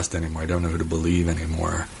to trust anymore. I don't know who to believe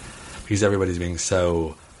anymore, because everybody's being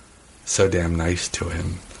so damn nice to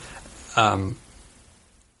him.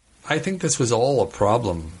 I think this was all a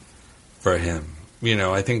problem for him.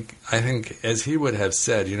 I think as he would have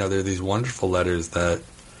said, there are these wonderful letters that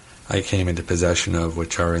I came into possession of,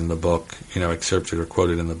 which are in the book, excerpted or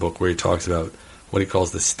quoted in the book, where he talks about what he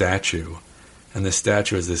calls the statue. And the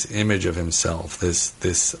statue is this image of himself,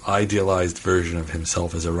 this idealized version of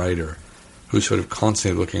himself as a writer, who's sort of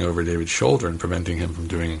constantly looking over David's shoulder and preventing him from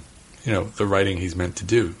doing, the writing he's meant to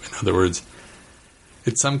do. In other words,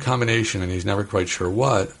 it's some combination, and he's never quite sure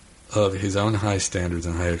what, of his own high standards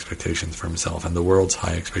and high expectations for himself and the world's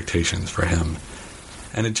high expectations for him.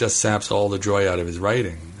 And it just saps all the joy out of his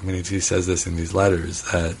writing. I mean, he says this in these letters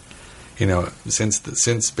that,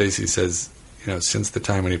 since basically says, since the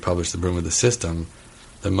time when he published The Broom of the System,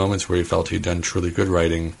 the moments where he felt he'd done truly good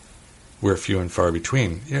writing were few and far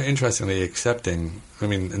between. Interestingly accepting,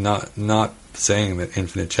 not saying that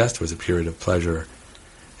Infinite Jest was a period of pleasure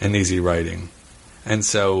and easy writing. And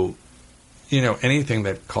so, anything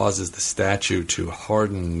that causes the statue to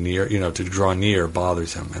harden near, to draw near,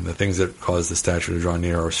 bothers him. And the things that cause the statue to draw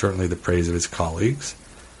near are certainly the praise of his colleagues.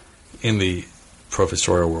 In the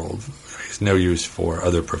professorial world, he's no use for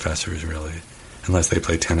other professors, really, unless they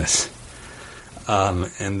play tennis.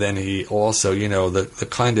 And then he also, the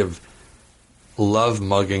kind of love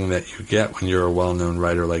mugging that you get when you're a well-known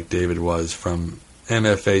writer like David was from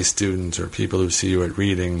MFA students or people who see you at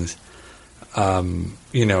readings,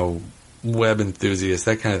 web enthusiasts,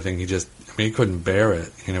 that kind of thing. He couldn't bear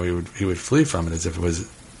it. He would flee from it as if it was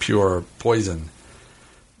pure poison.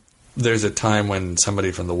 There's a time when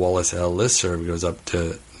somebody from the Wallace L. listserv goes up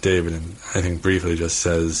to David and I think briefly just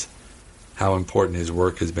says how important his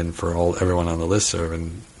work has been for everyone on the listserv,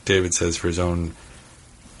 and David says for his own,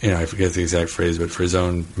 I forget the exact phrase, but for his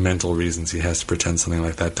own mental reasons, he has to pretend something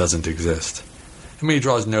like that doesn't exist. He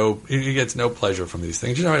gets no pleasure from these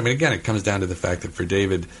things. Again, it comes down to the fact that for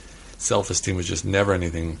David, self-esteem was just never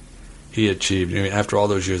anything he achieved, after all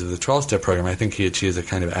those years of the 12-step program, I think he achieves a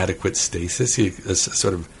kind of adequate stasis, a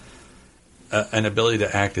sort of an ability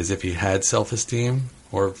to act as if he had self-esteem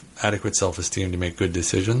or adequate self-esteem to make good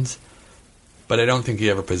decisions. But I don't think he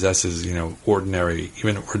ever possesses,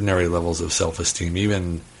 ordinary levels of self-esteem,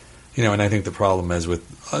 even, and I think the problem is I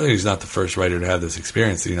think he's not the first writer to have this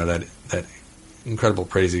experience, that incredible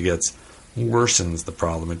praise he gets worsens the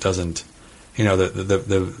problem. It doesn't,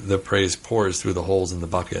 the praise pours through the holes in the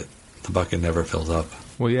bucket. The bucket never fills up.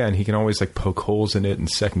 Well, yeah, and he can always poke holes in it and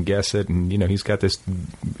second guess it, and he's got this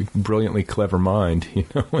brilliantly clever mind,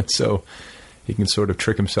 and so he can sort of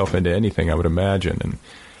trick himself into anything, I would imagine. And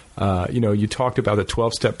you talked about the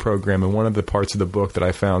 12-step program, and one of the parts of the book that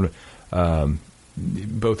I found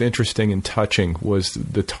both interesting and touching was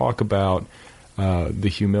the talk about the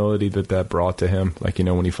humility that brought to him.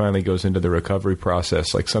 When he finally goes into the recovery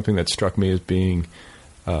process, something that struck me as being,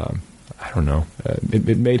 I don't know,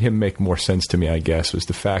 it made him make more sense to me, I guess, was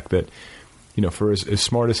the fact that, for as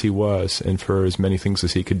smart as he was and for as many things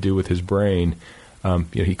as he could do with his brain,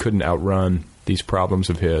 he couldn't outrun these problems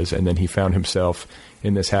of his. And then he found himself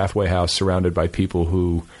in this halfway house surrounded by people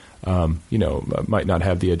who, might not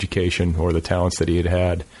have the education or the talents that he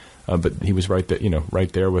had, but he was right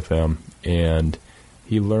there with them, and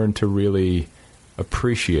he learned to really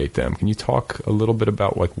appreciate them. Can you talk a little bit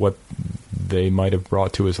about what they might have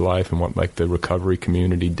brought to his life and what the recovery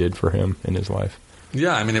community did for him in his life?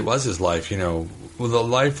 Yeah, it was his life. The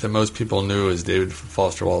life that most people knew as David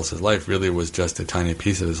Foster Wallace's life really was just a tiny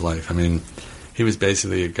piece of his life. He was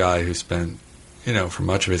basically a guy who spent, for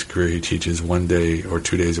much of his career, he teaches 1 day or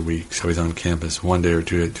 2 days a week. So he's on campus 1 day or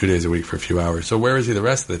two days a week for a few hours. So where is he the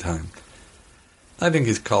rest of the time? I think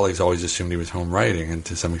his colleagues always assumed he was home writing, and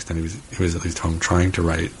to some extent he was at least home trying to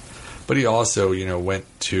write. But he also,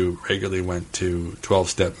 regularly went to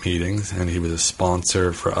 12-step meetings, and he was a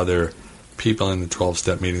sponsor for other people in the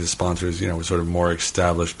 12-step meetings. The sponsors, a sort of more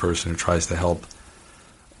established person who tries to help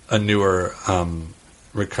a newer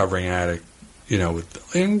recovering addict,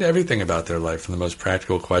 and everything about their life, from the most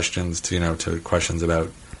practical questions to questions about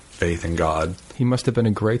faith in God. He must have been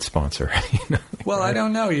a great sponsor. Well, right? I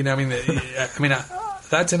don't know.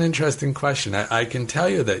 That's an interesting question. I can tell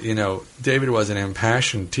you that, David was an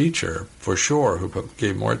impassioned teacher, for sure, who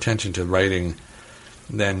gave more attention to writing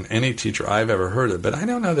than any teacher I've ever heard of. But I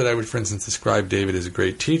don't know that I would, for instance, describe David as a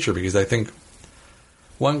great teacher, because I think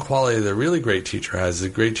one quality that a really great teacher has is a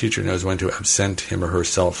great teacher knows when to absent him or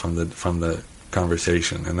herself from the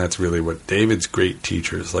conversation. And that's really what David's great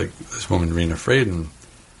teachers, like this woman, Rena Fraden,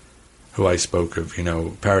 who I spoke of,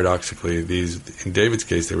 paradoxically, in David's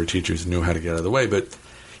case, they were teachers who knew how to get out of the way. But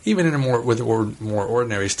even with more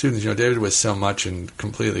ordinary students, David was so much and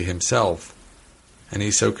completely himself, and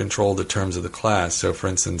he so controlled the terms of the class. So, for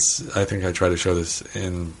instance, I think I try to show this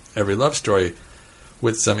in Every Love Story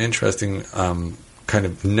with some interesting kind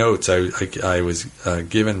of notes I was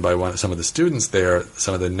given by some of the students there,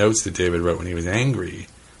 some of the notes that David wrote when he was angry,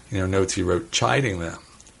 notes he wrote chiding them.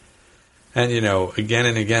 And, again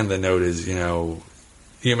and again, the note is,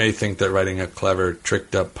 you may think that writing a clever,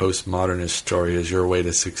 tricked-up postmodernist story is your way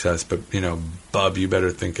to success, but, bub, you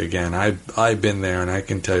better think again. I've been there, and I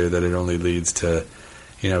can tell you that it only leads to,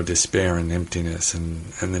 despair and emptiness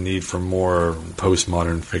and the need for more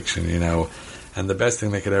postmodern fiction, And the best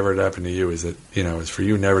thing that could ever happen to you is that, is for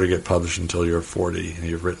you never to get published until you're 40 and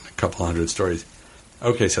you've written a couple hundred stories.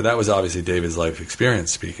 Okay, so that was obviously David's life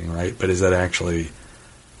experience speaking, right? But is that actually...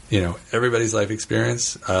 everybody's life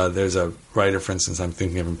experience. There's a writer, for instance, I'm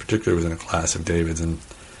thinking of in particular, was in a class of David's, and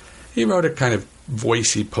he wrote a kind of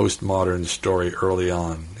voicey postmodern story early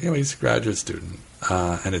on. He's a graduate student,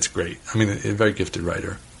 and it's great. A very gifted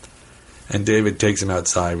writer. And David takes him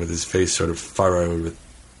outside with his face sort of furrowed with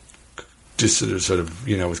just sort of,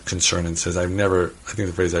 with concern, and says, I've never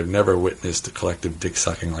witnessed a collective dick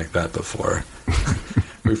sucking like that before,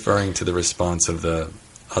 referring to the response of the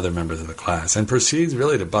other members of the class, and proceeds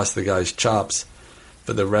really to bust the guy's chops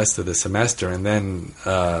for the rest of the semester. And then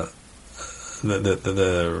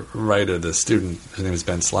the writer, the student, his name is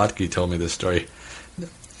Ben Slotky, told me this story.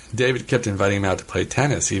 David kept inviting him out to play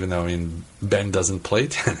tennis, even though, Ben doesn't play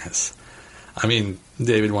tennis.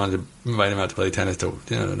 David wanted to invite him out to play tennis to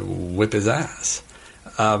whip his ass.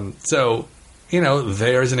 So,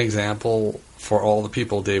 there's an example for all the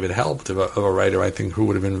people David helped of a writer, I think, who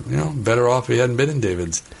would have been, better off if he hadn't been in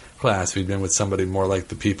David's class. If he'd been with somebody more like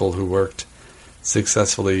the people who worked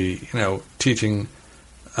successfully, teaching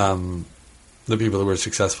the people who were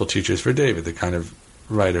successful teachers for David, the kind of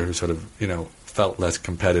writer who sort of, felt less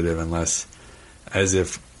competitive and less as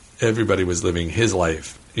if everybody was living his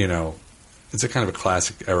life, it's a kind of a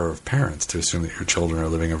classic error of parents to assume that your children are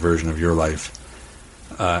living a version of your life,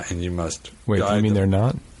 and you must. Wait, do you mean they're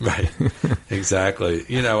not? Right, exactly.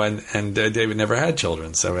 And David never had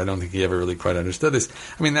children, so I don't think he ever really quite understood this.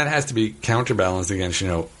 I mean, that has to be counterbalanced against,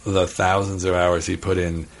 the thousands of hours he put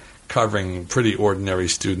in covering pretty ordinary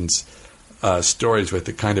students' stories with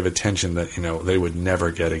the kind of attention that, they would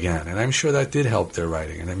never get again. And I'm sure that did help their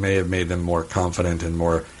writing, and it may have made them more confident and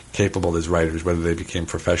more capable as writers, whether they became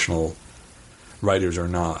professional writers or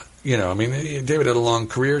not. David had a long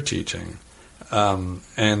career teaching.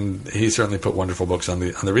 And he certainly put wonderful books on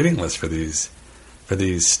the reading list for these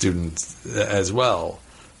students as well.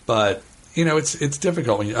 But it's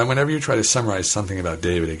difficult whenever you try to summarize something about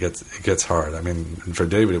David, it gets hard. I mean, for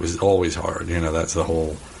David, it was always hard. That's the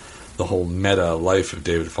whole meta life of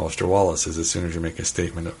David Foster Wallace. Is as soon as you make a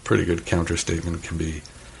statement, a pretty good counter statement can be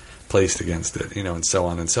placed against it. And so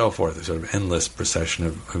on and so forth. There's sort of endless procession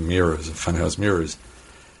of mirrors, of funhouse mirrors.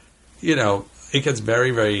 It gets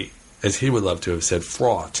very, very, as he would love to have said,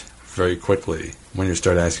 fraught very quickly when you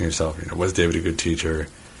start asking yourself, was David a good teacher?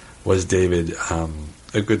 Was David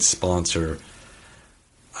a good sponsor?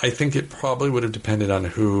 I think it probably would have depended on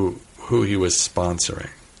who he was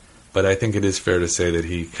sponsoring. But I think it is fair to say that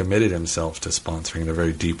he committed himself to sponsoring in a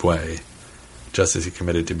very deep way, just as he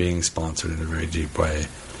committed to being sponsored in a very deep way.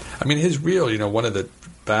 I mean, his real, one of the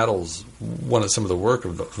battles, some of the work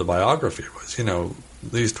of the biography was,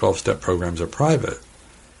 these 12-step programs are private.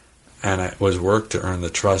 And it was work to earn the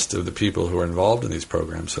trust of the people who were involved in these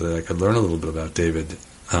programs so that I could learn a little bit about David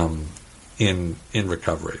in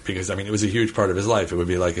recovery. Because, it was a huge part of his life. It would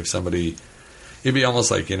be like if somebody... It'd be almost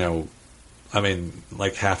like,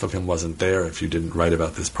 like half of him wasn't there if you didn't write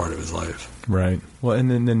about this part of his life. Right. Well, and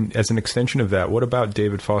then as an extension of that, what about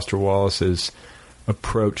David Foster Wallace's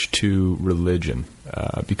approach to religion?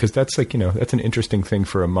 Because that's that's an interesting thing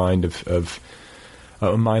for a mind of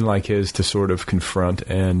a mind like his to sort of confront,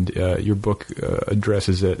 and your book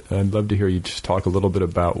addresses it. I'd love to hear you just talk a little bit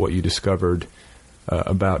about what you discovered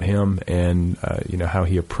about him and how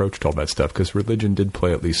he approached all that stuff, because religion did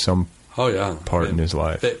play at least some part in his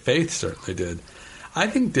life. Faith certainly did. I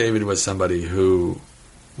think David was somebody who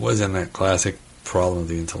was in that classic problem of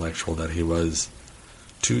the intellectual, that he was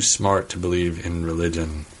too smart to believe in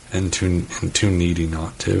religion and too needy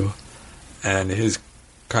not to. And his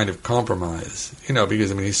kind of compromise,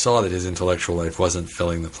 because he saw that his intellectual life wasn't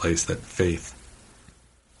filling the place that faith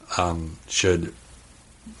should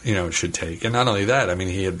take. And not only that,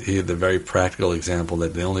 he had the very practical example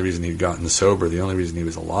that the only reason he'd gotten sober, the only reason he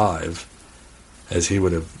was alive, as he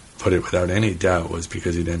would have put it without any doubt, was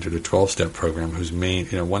because he'd entered a 12-step program whose main,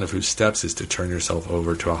 one of whose steps is to turn yourself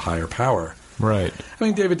over to a higher power. Right.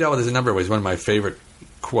 David dealt with this in a number of ways. One of my favorite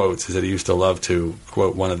quotes is that he used to love to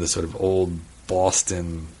quote one of the sort of old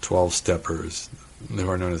Boston 12-steppers, who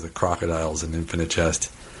are known as the crocodiles in Infinite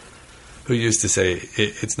Jest, who used to say,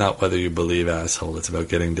 it's not whether you believe, asshole, it's about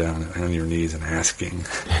getting down on your knees and asking.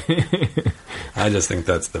 I just think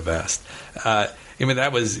that's the best.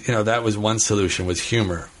 That was one solution, was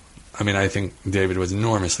humor. I think David was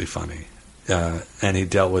enormously funny, and he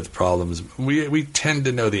dealt with problems. We tend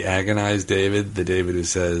to know the agonized David, the David who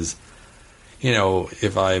says,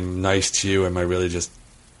 if I'm nice to you, am I really just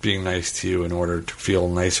being nice to you in order to feel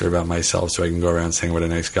nicer about myself so I can go around saying what a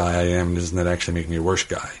nice guy I am? Doesn't that actually make me a worse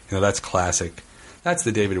guy? That's classic. That's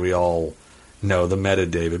the David we all know, the meta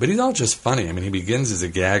David. But he's all just funny. He begins as a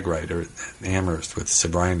gag writer at Amherst with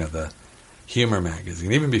Sabrina, the humor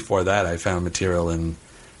magazine. Even before that, I found material in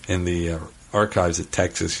the archives at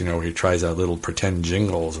Texas, where he tries out little pretend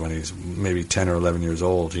jingles when he's maybe 10 or 11 years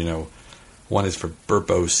old, One is for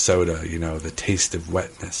Burpo soda, the taste of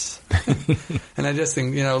wetness. And I just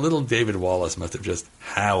think, little David Wallace must have just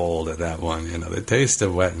howled at that one, the taste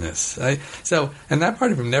of wetness. And that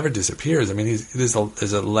part of him never disappears. There's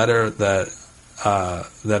a letter that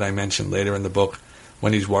I mentioned later in the book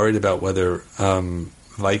when he's worried about whether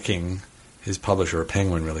Viking, his publisher, or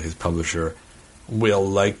Penguin really, his publisher, will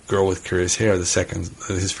like Girl with Curious Hair,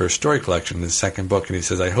 his first story collection, his second book, and he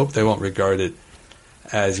says, I hope they won't regard it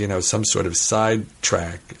as some sort of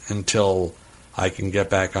sidetrack until I can get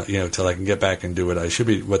back on, till I can get back and do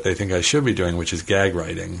what they think I should be doing, which is gag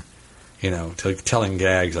writing. Telling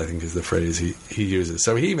gags, I think, is the phrase he uses.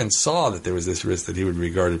 So he even saw that there was this risk that he would be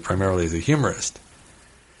regarded primarily as a humorist.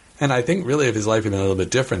 And I think really if his life had been a little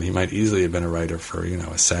bit different, he might easily have been a writer for,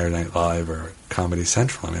 a Saturday Night Live or Comedy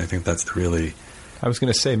Central. I think that's really... I was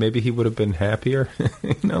going to say, maybe he would have been happier.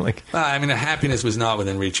 The happiness was not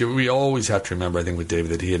within reach. We always have to remember, I think, with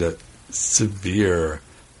David, that he had a severe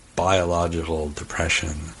biological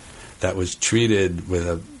depression that was treated with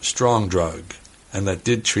a strong drug. and that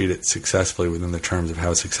did treat it successfully within the terms of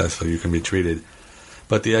how successfully you can be treated.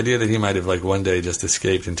 But the idea that he might have, like, one day just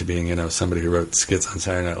escaped into being, you know, somebody who wrote skits on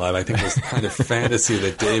Saturday Night Live, I think was the kind of fantasy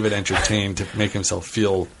that David entertained to make himself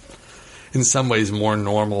feel, in some ways, more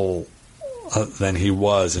normal than he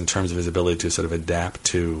was in terms of his ability to sort of adapt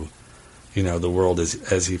to, you know, the world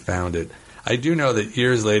as he found it. I do know that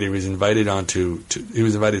years later he was invited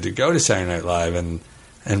to go to Saturday Night Live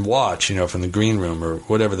and watch, you know, from the green room or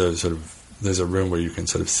whatever there's a room where you can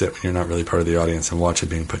sort of sit when you're not really part of the audience and watch it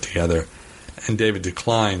being put together. And David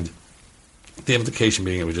declined, the implication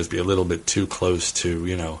being it would just be a little bit too close to,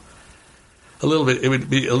 you know, it would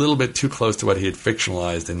be a little bit too close to what he had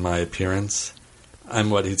fictionalized in my appearance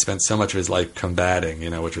and what he'd spent so much of his life combating, you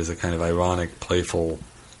know, which was a kind of ironic, playful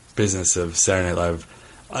business of Saturday Night Live.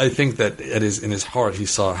 I think that in his heart he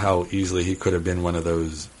saw how easily he could have been one of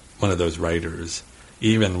those writers,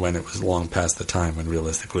 even when it was long past the time when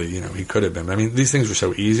realistically, you know, he could have been. I mean, these things were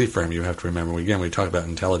so easy for him. You have to remember, again, we talk about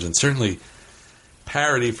intelligence. Certainly,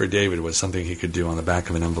 parody for David was something he could do on the back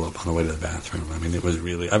of an envelope on the way to the bathroom. I mean, it was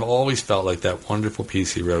really... I've always felt like that wonderful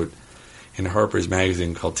piece he wrote in Harper's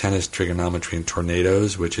Magazine called Tennis, Trigonometry, and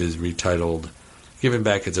Tornadoes, which is retitled, given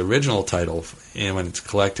back its original title, and when it's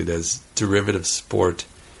collected as Derivative Sport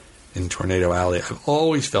in Tornado Alley. I've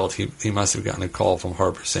always felt he must have gotten a call from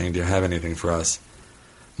Harper saying, do you have anything for us?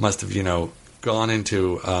 Must have, you know, gone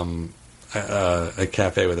into a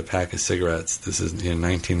cafe with a pack of cigarettes. This is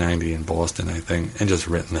 1990 in Boston, I think, and just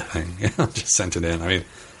written the thing. You know, just sent it in. I mean,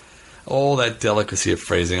 all that delicacy of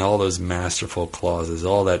phrasing, all those masterful clauses,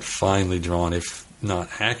 all that finely drawn, if not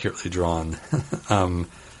accurately drawn,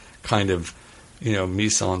 kind of, you know,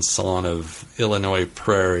 mise en scène of Illinois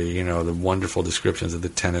prairie, you know, the wonderful descriptions of the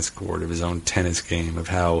tennis court, of his own tennis game, of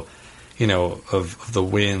how, you know, of the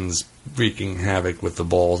winds wreaking havoc with the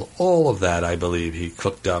balls. All of that, I believe, he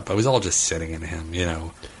cooked up. It was all just sitting in him, you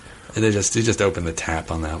know. And he just opened the tap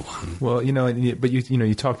on that one. Well, you know, but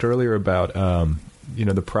you talked earlier about, you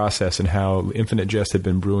know, the process and how Infinite Jest had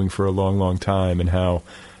been brewing for a long, long time, and how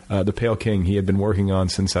the Pale King he had been working on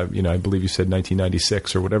since, I believe you said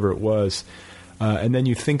 1996 or whatever it was. And then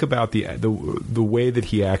you think about the way that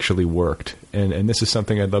he actually worked, and this is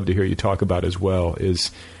something I'd love to hear you talk about as well, is,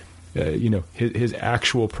 you know, his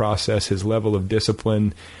actual process, his level of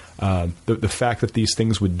discipline, the fact that these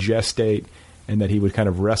things would gestate and that he would kind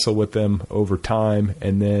of wrestle with them over time.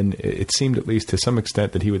 And then it seemed, at least to some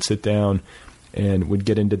extent, that he would sit down and would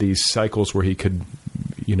get into these cycles where he could,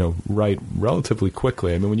 you know, write relatively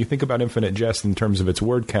quickly. I mean, when you think about Infinite Jest in terms of its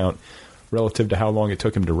word count, relative to how long it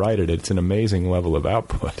took him to write it, it's an amazing level of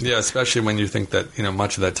output. Yeah, especially when you think that, you know,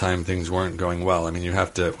 much of that time things weren't going well. I mean, you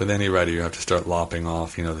have to, with any writer, you have to start lopping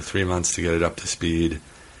off, you know, the 3 months to get it up to speed,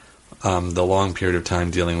 the long period of time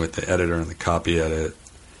dealing with the editor and the copy edit,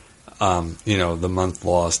 you know, the month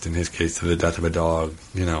lost, in his case, to the death of a dog,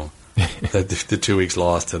 you know, the 2 weeks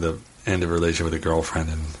lost to the end of a relationship with a girlfriend.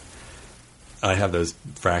 And I have those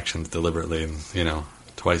fractions deliberately, and, you know,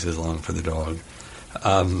 twice as long for the dog.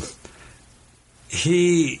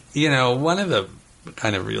 He, you know, one of the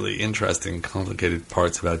kind of really interesting, complicated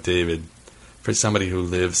parts about David, for somebody who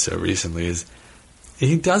lived so recently, is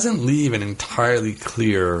he doesn't leave an entirely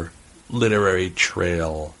clear literary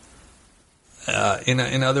trail.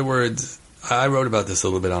 In other words, I wrote about this a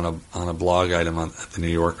little bit on a blog item at the New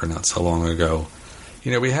Yorker not so long ago.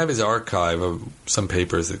 You know, we have his archive of some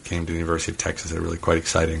papers that came to the University of Texas that are really quite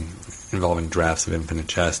exciting, involving drafts of Infinite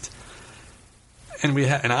Jest. And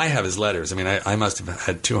I have his letters. I mean, I must have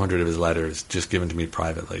had 200 of his letters just given to me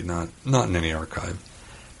privately, not in any archive.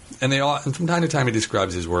 And and from time to time he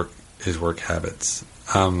describes his work habits.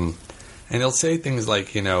 And he'll say things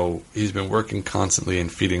like, you know, he's been working constantly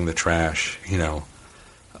and feeding the trash, you know,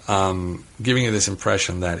 giving you this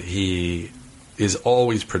impression that he is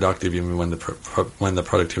always productive even when the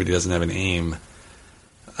productivity doesn't have an aim.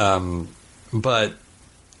 But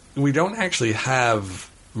we don't actually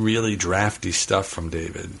have really drafty stuff from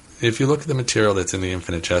David. If you look at the material that's in the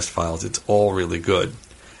Infinite Jest files, it's all really good.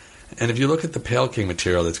 And if you look at the Pale King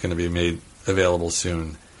material that's going to be made available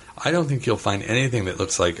soon, I don't think you'll find anything that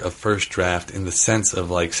looks like a first draft in the sense of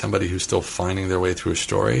like somebody who's still finding their way through a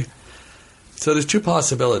story. So there's two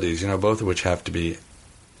possibilities, you know, both of which have to be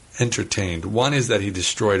entertained. One is that he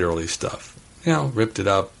destroyed early stuff, you know, ripped it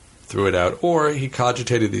up, threw it out, or he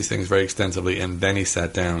cogitated these things very extensively and then he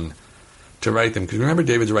sat down to write them. Because remember,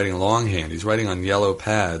 David's writing longhand. He's writing on yellow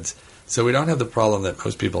pads. So we don't have the problem that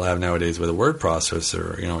most people have nowadays with a word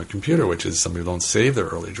processor, you know, a computer, which is some people don't save their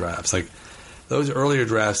early drafts. Like those earlier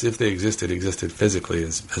drafts, if they existed physically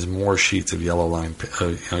as more sheets of yellow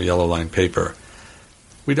line paper.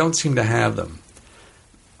 We don't seem to have them.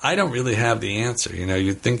 I don't really have the answer.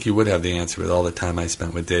 You'd think you would have the answer with all the time I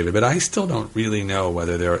spent with David, but I still don't really know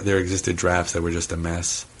whether there existed drafts that were just a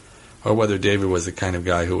mess, or whether David was the kind of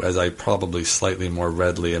guy who, as I probably slightly more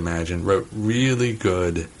readily imagined, wrote really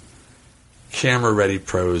good camera-ready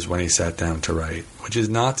prose when he sat down to write, which is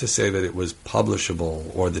not to say that it was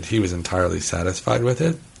publishable or that he was entirely satisfied with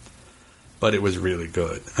it, but it was really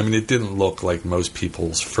good. I mean, it didn't look like most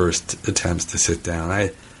people's first attempts to sit down.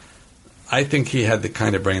 I think he had the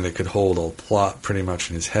kind of brain that could hold a plot pretty much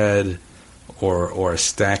in his head, or a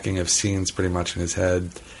stacking of scenes pretty much in his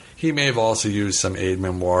head. He may have also used some aid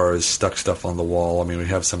memoirs, stuck stuff on the wall. I mean, we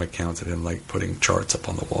have some accounts of him like putting charts up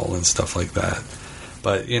on the wall and stuff like that.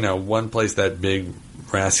 But, one place that big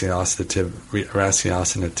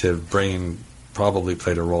ratiocinative brain probably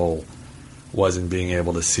played a role was in being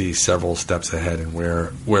able to see several steps ahead and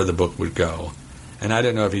where the book would go. And I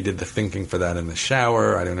don't know if he did the thinking for that in the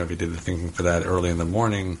shower. I don't know if he did the thinking for that early in the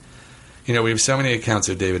morning. We have so many accounts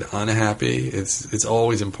of David unhappy. It's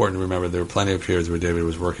always important to remember there were plenty of periods where David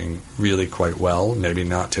was working really quite well, maybe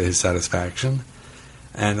not to his satisfaction.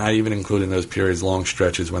 And I even include in those periods long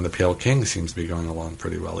stretches when The Pale King seems to be going along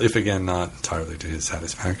pretty well, if again not entirely to his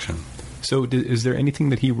satisfaction. So is there anything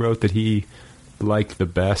that he wrote that he liked the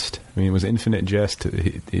best? I mean, was Infinite Jest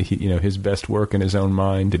his best work in his own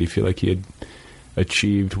mind? Did he feel like he had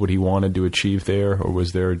achieved what he wanted to achieve there, or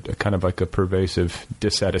was there kind of like a pervasive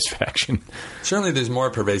dissatisfaction? Certainly there's more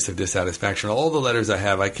pervasive dissatisfaction. All the letters I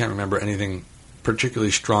have, I can't remember anything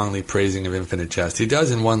particularly strongly praising of Infinite Jest. He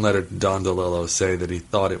does in one letter to Don DeLillo say that he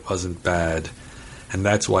thought it wasn't bad, and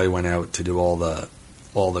that's why he went out to do all the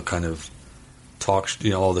kind of talk,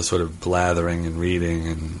 all the sort of blathering and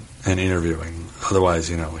reading and interviewing. Otherwise,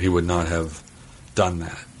 he would not have done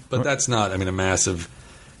that. But that's not, a massive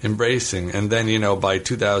embracing. And then, by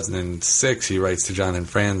 2006, he writes to Jonathan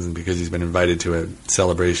Franzen because he's been invited to a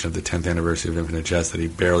celebration of the 10th anniversary of Infinite Jest that he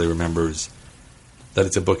barely remembers, that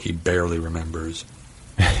it's a book he barely remembers.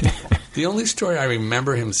 The only story I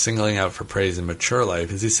remember him singling out for praise in Mature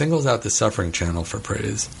Life is he singles out the Suffering Channel for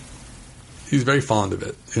praise. He's very fond of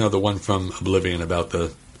it. The one from Oblivion about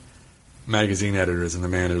the magazine editors and the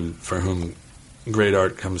man for whom great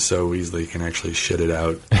art comes so easily can actually shit it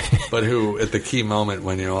out, but who at the key moment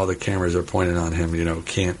when all the cameras are pointed on him,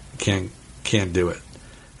 can't do it.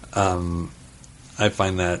 I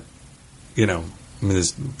find that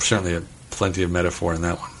there's certainly plenty of metaphor in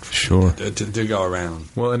that one. Sure, to go around.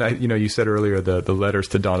 Well, and you said earlier the letters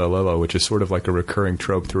to Don DeLillo, which is sort of like a recurring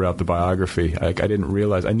trope throughout the biography. I didn't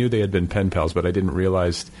realize. I knew they had been pen pals, but I didn't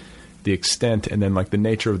realize the extent and then like the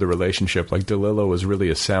nature of the relationship. Like DeLillo was really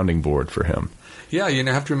a sounding board for him. Yeah, you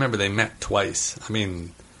have to remember they met twice.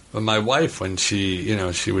 But my wife, when she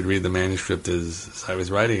would read the manuscript as I was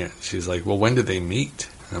writing it, she's like, "Well, when did they meet?"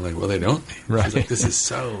 And I'm like, "Well, they don't meet." Right. She's like, "This is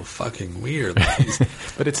so fucking weird."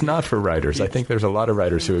 But it's not for writers. I think there's a lot of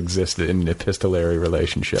writers who exist in epistolary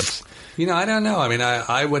relationships. I don't know.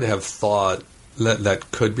 I would have thought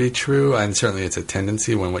that could be true, and certainly it's a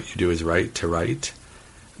tendency when what you do is write to write.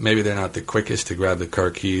 Maybe they're not the quickest to grab the car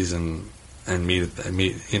keys and meet at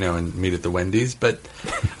the Wendy's, but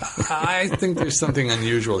I think there's something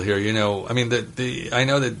unusual here. I know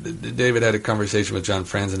that David had a conversation with John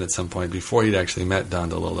Franzen at some point before he'd actually met Don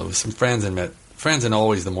DeLillo. Franzen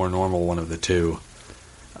always the more normal one of the two.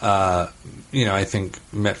 I think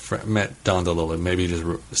met Don DeLillo. Maybe he just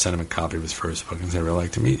sent him a copy of his first book and said, "I'd really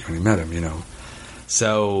like to meet you," and he met him.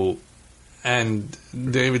 So. And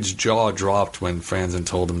David's jaw dropped when Franzen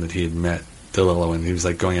told him that he had met DeLillo, and he was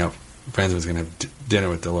like going out. Franzen was going to have dinner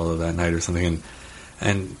with DeLillo that night or something,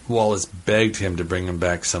 and Wallace begged him to bring him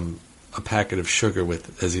back a packet of sugar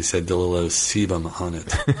with, as he said, DeLillo's sebum on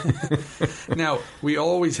it. Now, we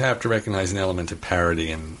always have to recognize an element of parody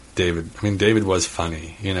in David. David was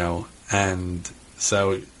funny, and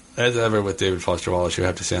so as ever with David Foster Wallace, you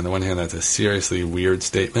have to say on the one hand that's a seriously weird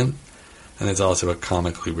statement. And it's also a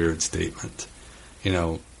comically weird statement. It's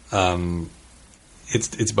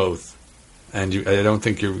both. And I don't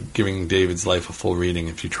think you're giving David's life a full reading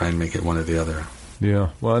if you try and make it one or the other. Yeah.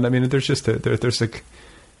 Well, and there's just there's like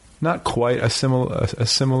not quite a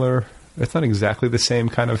similar. It's not exactly the same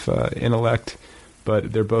kind of intellect,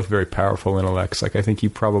 but they're both very powerful intellects. Like I think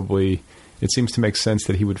it seems to make sense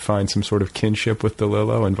that he would find some sort of kinship with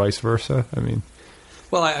DeLillo and vice versa.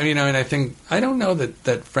 Well, I think I don't know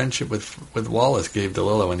that friendship with Wallace gave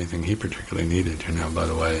DeLillo anything he particularly needed. By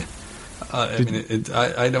the way,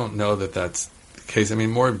 I don't know that that's the case.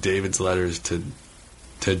 More of David's letters to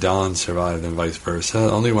Don survive than vice versa.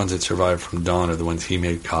 The only ones that survive from Don are the ones he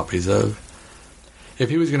made copies of. If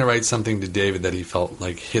he was going to write something to David that he felt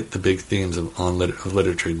like hit the big themes of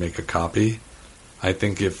literature, he'd make a copy. I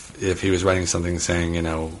think if he was writing something saying,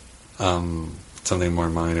 something more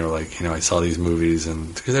minor, like, I saw these movies,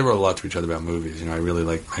 and because they wrote a lot to each other about movies. I really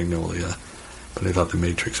liked Magnolia, but I thought The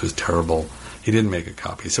Matrix was terrible. He didn't make a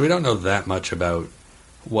copy. So we don't know that much about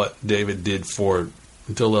what David did for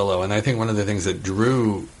DeLillo. And I think one of the things that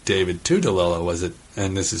drew David to DeLillo was it,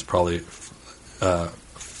 and this is probably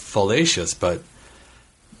fallacious, but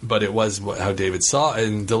it was how David saw it.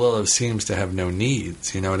 And DeLillo seems to have no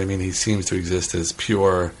needs. You know what I mean? He seems to exist as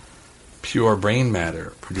pure brain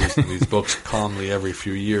matter, producing these books calmly every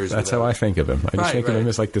few years. That's how I think of him. I just think of him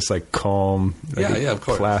as like this calm, of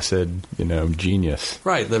course, placid, genius.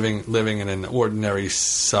 Right, living in an ordinary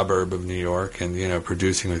suburb of New York, and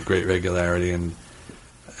producing with great regularity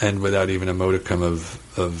and without even a modicum of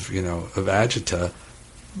agita.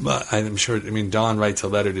 But I'm sure. Don writes a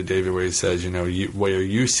letter to David where he says, where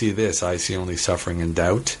you see this, I see only suffering and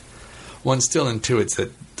doubt. One still intuits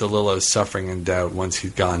that DeLillo's suffering and doubt, once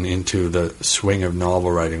he'd gotten into the swing of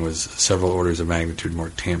novel writing, was several orders of magnitude more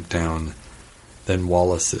tamped down than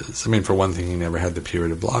Wallace's. For one thing, he never had the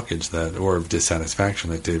period of blockage or of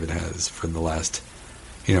dissatisfaction that David has for the last,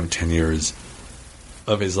 10 years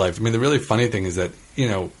of his life. The really funny thing is that,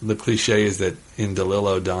 the cliche is that in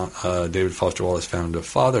DeLillo, David Foster Wallace found a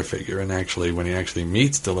father figure, and actually, when he actually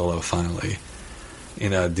meets DeLillo finally,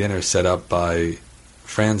 in a dinner set up by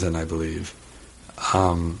Franzen, I believe,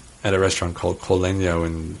 at a restaurant called Colegno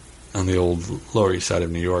on the old Lower East Side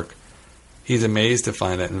of New York, he's amazed to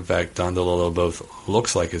find that, in fact, Don DeLillo both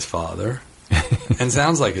looks like his father and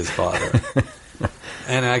sounds like his father.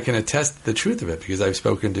 And I can attest the truth of it because I've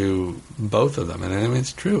spoken to both of them. And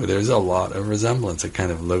it's true. There's a lot of resemblance, a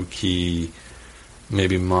kind of low-key,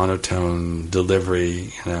 maybe monotone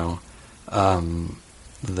delivery,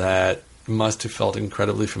 that must have felt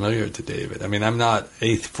incredibly familiar to David. I'm not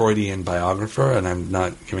a Freudian biographer, and I'm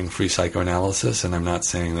not giving free psychoanalysis, and I'm not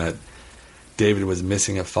saying that David was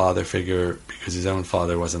missing a father figure because his own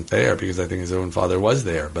father wasn't there, because I think his own father was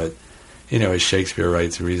there. But, as Shakespeare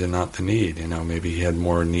writes, reason not the need. Maybe he had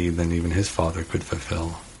more need than even his father could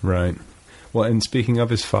fulfill. Right. Well, and speaking of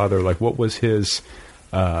his father, what was his,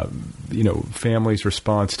 family's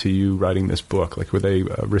response to you writing this book? Were they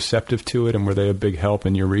receptive to it, and were they a big help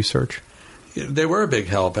in your research? They were a big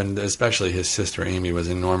help, and especially his sister Amy was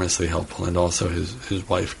enormously helpful, and also his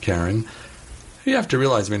wife Karen. You have to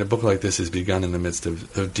realize, a book like this is begun in the midst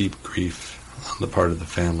of deep grief on the part of the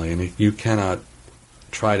family, and you cannot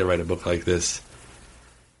try to write a book like this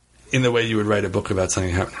in the way you would write a book about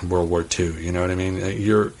something happening in World War II. You know what I mean?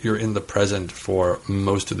 You're in the present for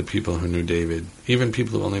most of the people who knew David, even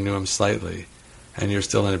people who only knew him slightly, and you're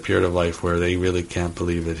still in a period of life where they really can't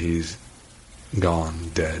believe that he's gone,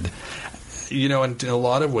 dead. And in a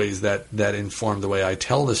lot of ways that informed the way I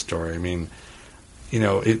tell the story.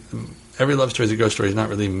 Every love story is a ghost story is not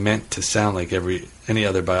really meant to sound like any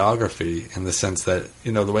other biography, in the sense that,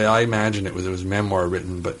 the way I imagined it was memoir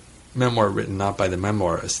written, but memoir written not by the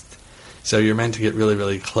memoirist. So you're meant to get really,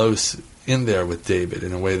 really close in there with David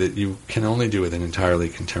in a way that you can only do with an entirely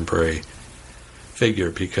contemporary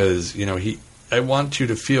figure, because, I want you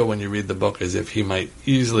to feel when you read the book as if he might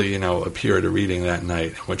easily, appear at a reading that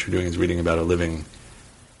night. And what you're doing is reading about a living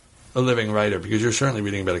writer, because you're certainly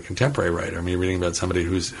reading about a contemporary writer. You're reading about somebody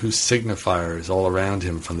whose signifiers all around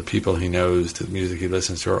him, from the people he knows to the music he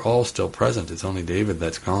listens to, are all still present. It's only David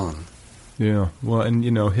that's gone. Yeah. Well, and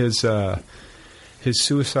his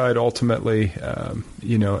suicide ultimately,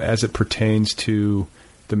 as it pertains to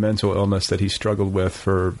the mental illness that he struggled with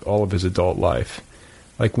for all of his adult life.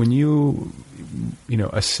 When you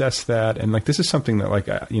assess that, and this is something that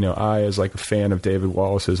I as a fan of David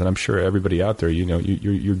Wallace's, and I'm sure everybody out there,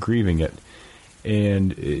 you're grieving it,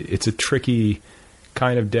 and it's a tricky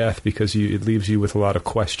kind of death because it leaves you with a lot of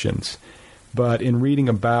questions. But in reading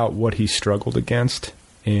about what he struggled against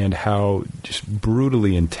and how just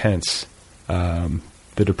brutally intense the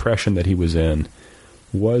depression that he was in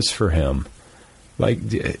was for him,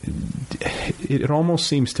 it almost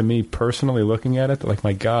seems to me, personally looking at it, that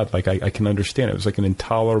my God, I can understand it. It was an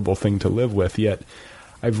intolerable thing to live with. Yet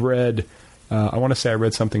I've read, I want to say I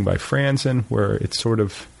read something by Franzen where it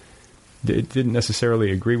didn't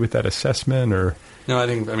necessarily agree with that assessment, or... No,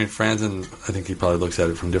 Franzen, I think he probably looks at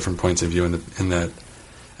it from different points of view in that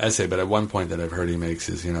essay, but at one point that I've heard he makes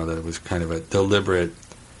is, that it was kind of a deliberate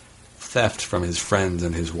theft from his friends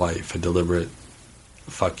and his wife, a deliberate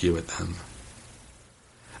fuck you at them.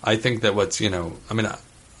 I think that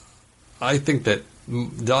I think that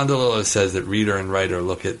Don DeLillo says that reader and writer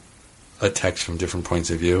look at a text from different points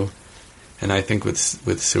of view. And I think with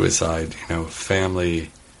suicide, family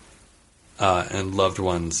and loved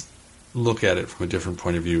ones look at it from a different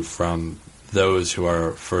point of view from those who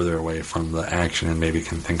are further away from the action and maybe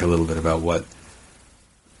can think a little bit about what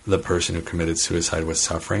the person who committed suicide was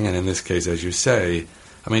suffering. And in this case, as you say,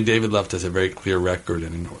 I mean, David left us a very clear record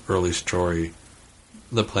in an early story,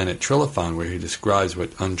 The Planet Trilithon, where he describes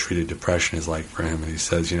what untreated depression is like for him. And he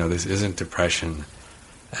says, this isn't depression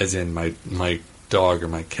as in my dog or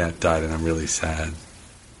my cat died and I'm really sad.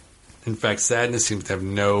 In fact, sadness seems to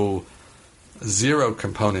have zero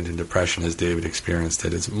component in depression as David experienced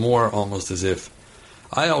it. It's more almost as if,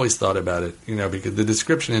 I always thought about it, because the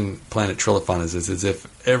description in Planet Trilithon is as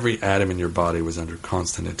if every atom in your body was under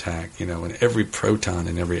constant attack, and every proton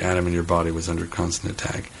in every atom in your body was under constant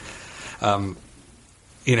attack.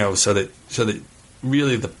 So that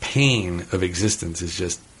really the pain of existence is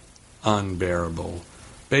just unbearable.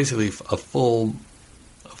 Basically, a full-blown,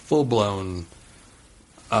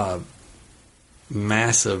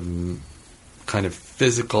 massive kind of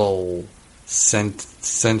physical,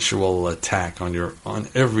 sensual attack on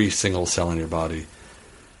every single cell in your body.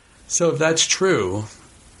 So if that's true,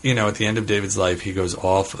 at the end of David's life, he goes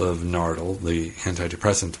off of Nardil, the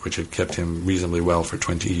antidepressant, which had kept him reasonably well for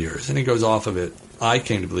 20 years, and he goes off of it. I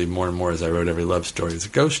came to believe more and more as I wrote Every Love Story as a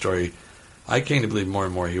ghost story. I came to believe more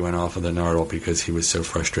and more he went off of the Nardil because he was so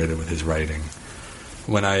frustrated with his writing.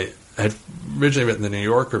 When I had originally written the New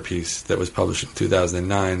Yorker piece that was published in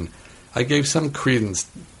 2009, I gave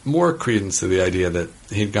more credence to the idea that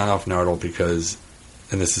he'd gone off Nardil because,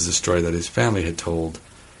 and this is a story that his family had told,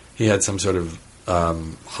 he had some sort of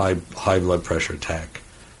high blood pressure attack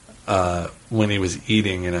when he was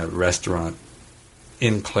eating in a restaurant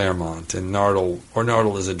in Claremont. And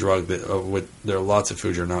Nardil is a drug that there are lots of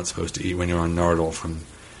foods you're not supposed to eat when you're on Nardil, from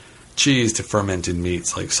cheese to fermented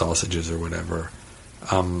meats like sausages or whatever.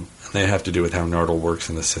 And they have to do with how Nardil works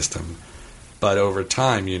in the system. But over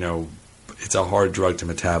time, it's a hard drug to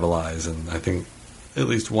metabolize, and I think at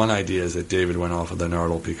least one idea is that David went off of the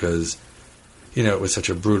Nardil because, it was such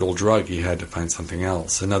a brutal drug, he had to find something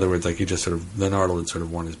else. In other words, like the Nardil had sort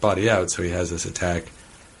of worn his body out, so he has this attack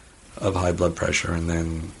of high blood pressure and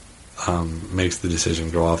then makes the decision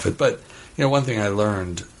to go off it. But, one thing I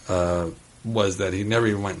learned was that he never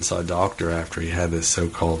even went and saw a doctor after he had this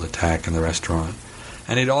so-called attack in the restaurant.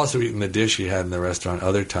 And he'd also eaten the dish he had in the restaurant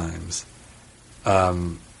other times.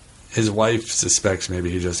 His wife suspects maybe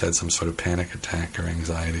he just had some sort of panic attack or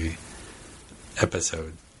anxiety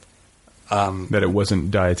episode. That it wasn't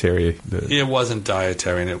dietary. It wasn't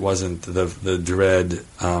dietary, and it wasn't the dread.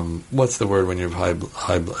 What's the word when you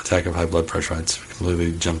have attack of high blood pressure? It's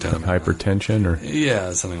completely jumped out of my hypertension, or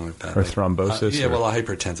something like that, or thrombosis. A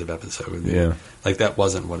hypertensive episode would be. Yeah, like that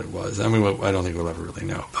wasn't what it was. I mean, I don't think we'll ever really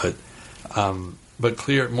know, but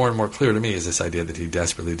more and more clear to me is this idea that he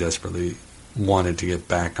desperately wanted to get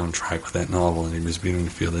back on track with that novel, and he was beginning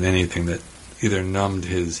to feel that anything that either numbed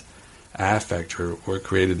his affect or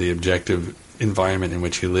created the objective environment in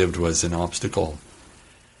which he lived was an obstacle.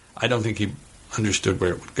 I don't think he understood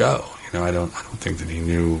where it would go. I don't think that he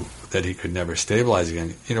knew that he could never stabilize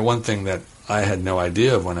again. One thing that I had no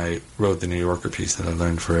idea of when I wrote the New Yorker piece that I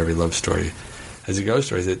learned for Every Love Story as a ghost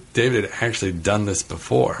story is that David had actually done this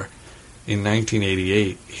before. In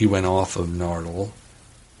 1988, he went off of Nardil.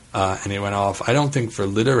 And he went off, I don't think for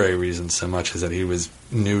literary reasons so much as that he was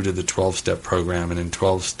new to the 12-step program, and in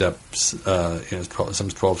 12 steps, some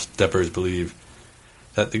 12-steppers believe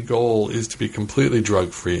that the goal is to be completely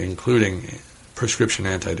drug-free, including prescription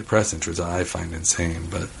antidepressants, which I find insane.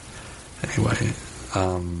 But anyway,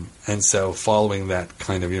 and so following that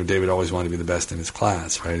kind of, David always wanted to be the best in his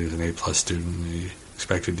class, right? He was an A-plus student. He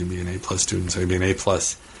expected to be an A-plus student, so he'd be an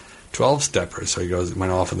A-plus 12-stepper. So he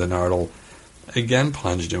went off of the Nardil. Again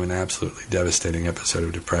plunged into an absolutely devastating episode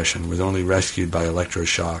of depression, was only rescued by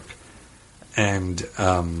electroshock, and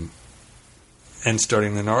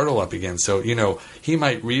starting the Nardil up again. So, he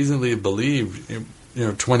might reasonably believe,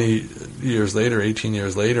 20 years later, 18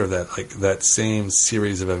 years later, that that same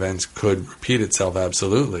series of events could repeat itself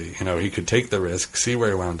absolutely. He could take the risk, see where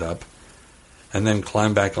he wound up, and then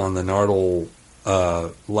climb back on the Nardil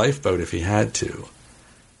lifeboat if he had to.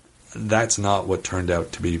 That's not what turned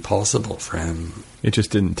out to be possible for him. It just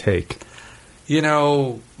didn't take.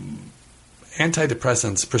 Antidepressants,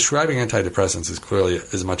 prescribing antidepressants is clearly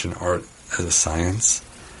as much an art as a science.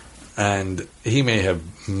 And he may have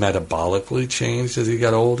metabolically changed as he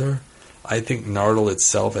got older. I think Nardil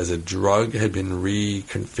itself as a drug had been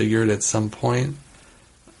reconfigured at some point.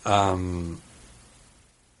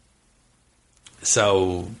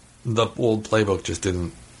 So the old playbook just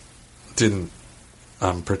didn't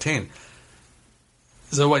pertain.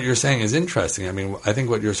 So what you're saying is interesting. I mean, I think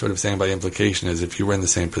what you're sort of saying by implication is if you were in the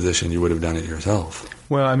same position, you would have done it yourself.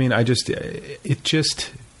 Well, I mean,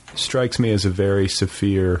 strikes me as a very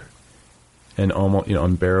severe and almost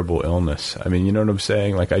unbearable illness. I mean, you know what I'm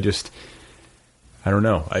saying? Like, I don't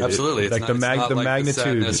know. Absolutely, it's not like the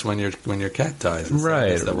magnitude. The sadness when your cat dies,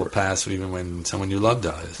 right? That will pass even when someone you love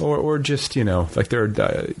dies, or just like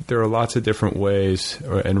there are lots of different ways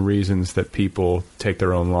and reasons that people take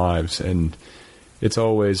their own lives, and it's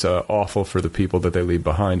always awful for the people that they leave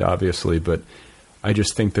behind, obviously. But I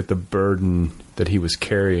just think that the burden that he was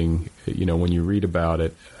carrying, when you read about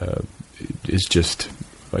it, is just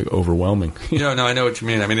like overwhelming. No, I know what you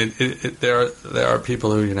mean. I mean, there are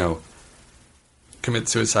people who commit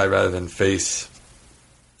suicide rather than face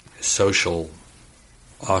social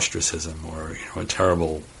ostracism or a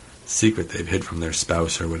terrible secret they've hid from their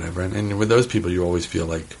spouse or whatever. And with those people, you always feel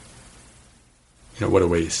like, what a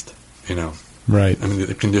waste. Right. I mean,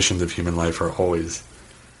 the conditions of human life are always,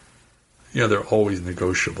 they're always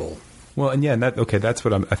negotiable. Well, and yeah, that's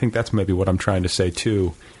what I think that's maybe what I'm trying to say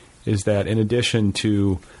too, is that in addition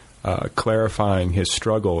to clarifying his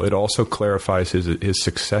struggle, it also clarifies his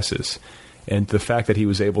successes. And the fact that he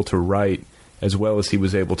was able to write as well as he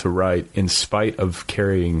was able to write in spite of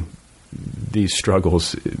carrying these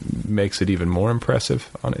struggles makes it even more impressive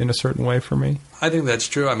in a certain way for me. I think that's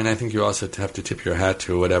true. I mean, I think you also have to tip your hat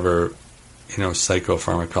to whatever,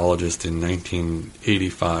 psychopharmacologist in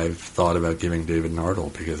 1985 thought about giving David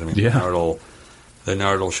Nardole, because, the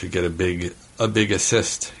Nardole should get a big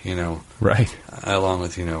assist, Right. Along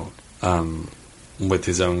with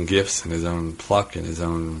his own gifts and his own pluck and his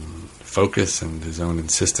own focus and his own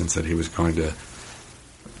insistence that he was going to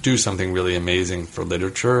do something really amazing for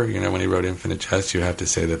literature. When he wrote Infinite Jest, you have to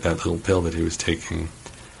say that little pill that he was taking,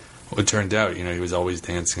 it turned out, he was always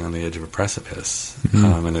dancing on the edge of a precipice.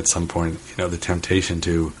 Mm-hmm. And at some point, the temptation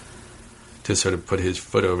to sort of put his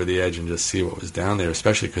foot over the edge and just see what was down there,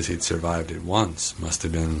 especially because he'd survived it once, must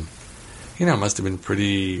have been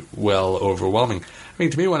pretty well overwhelming. I mean,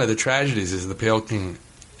 to me, one of the tragedies is The Pale King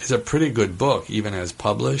is a pretty good book, even as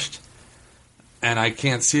published. And I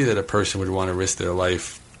can't see that a person would want to risk their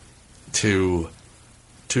life to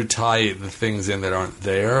tie the things in that aren't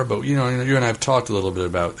there. But, you and I have talked a little bit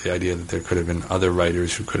about the idea that there could have been other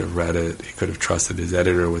writers who could have read it. He could have trusted his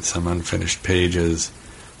editor with some unfinished pages,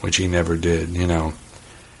 which he never did,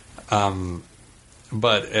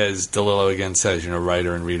 But as DeLillo again says,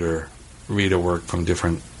 writer and reader read a work from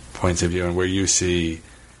different points of view, and where you see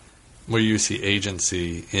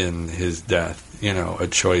agency in his death, a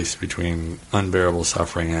choice between unbearable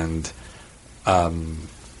suffering and,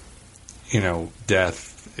 death.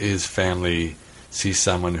 His family sees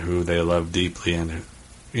someone who they love deeply and,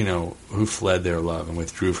 who fled their love and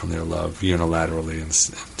withdrew from their love unilaterally and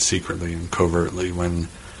secretly and covertly when,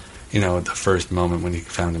 at the first moment when he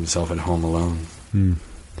found himself at home alone. Mm.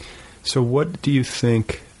 So what do you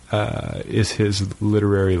think is his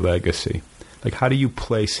literary legacy? Like, how do you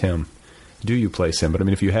place him? Do you place him? But,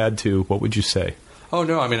 if you had to, what would you say? Oh,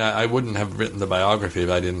 no, I wouldn't have written the biography if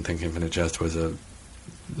I didn't think Infinite Jest was a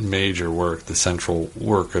major work, the central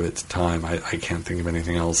work of its time. I can't think of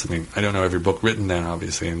anything else. I don't know every book written then,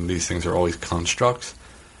 obviously, and these things are always constructs.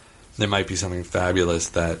 There might be something fabulous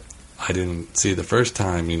that I didn't see the first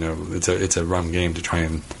time. It's a rum game to try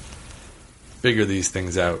and figure these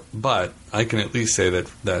things out. But I can at least say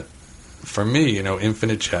that for me,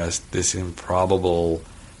 Infinite Jest, this improbable,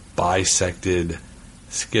 bisected,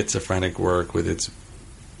 schizophrenic work with its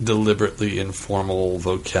deliberately informal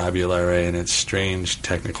vocabulary and its strange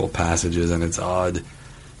technical passages and its odd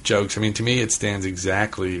jokes. To me, it stands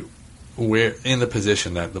exactly where in the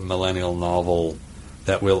position that the millennial novel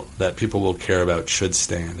that people will care about should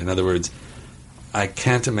stand. In other words, I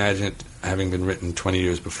can't imagine it having been written 20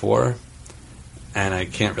 years before, and I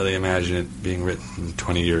can't really imagine it being written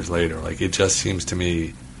 20 years later. It just seems to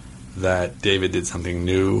me that David did something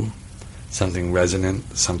new, something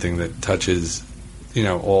resonant, something that touches,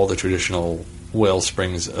 all the traditional well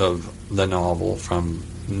springs of the novel, from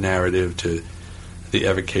narrative to the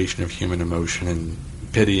evocation of human emotion and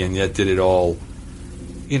pity, and yet did it all,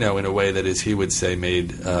 in a way that, as he would say,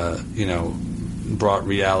 brought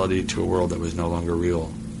reality to a world that was no longer real.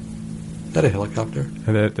 Is that a helicopter?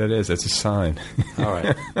 That is. That's a sign. All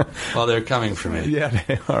right. Well, they're coming for me. Yeah,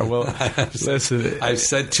 they are. Well, listen. I've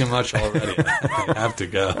said too much already. I have to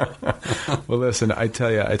go. Well, listen, I tell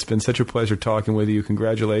you, it's been such a pleasure talking with you.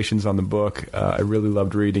 Congratulations on the book. I really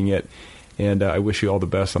loved reading it, and I wish you all the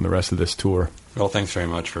best on the rest of this tour. Well, thanks very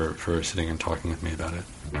much for sitting and talking with me about it.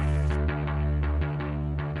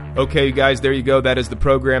 Okay, you guys, there you go. That is the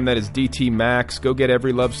program. That is DT Max. Go get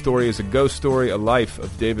Every Love Story is a Ghost Story, a Life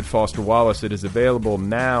of David Foster Wallace. It is available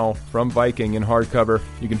now from Viking in hardcover.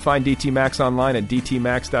 You can find DT Max online at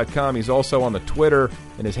dtmax.com. He's also on the Twitter,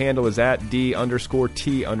 and his handle is at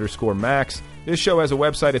D_T_Max. This show has a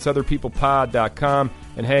website. It's otherpeoplepod.com.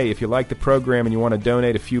 And hey, if you like the program and you want to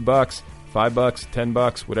donate a few bucks, $5,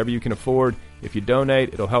 $10, whatever you can afford, if you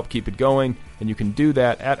donate, it'll help keep it going. And you can do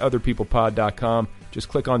that at otherpeoplepod.com. Just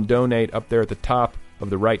click on Donate up there at the top of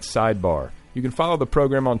the right sidebar. You can follow the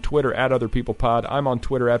program on Twitter at OtherPeoplePod. I'm on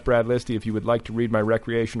Twitter at Brad Listy if you would like to read my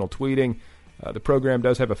recreational tweeting. The program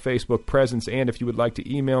does have a Facebook presence, and if you would like to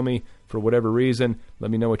email me for whatever reason,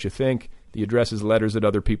 let me know what you think. The address is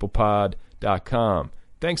letters@otherpeoplepod.com.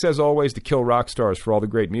 Thanks, as always, to Kill Rock Stars for all the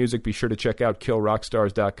great music. Be sure to check out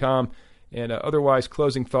killrockstars.com. And otherwise,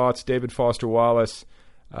 closing thoughts, David Foster Wallace.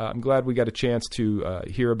 I'm glad we got a chance to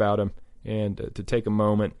hear about him and to take a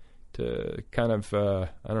moment to kind of,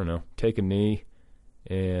 take a knee.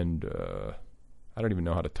 And I don't even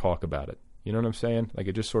know how to talk about it. You know what I'm saying? Like,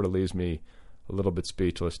 it just sort of leaves me a little bit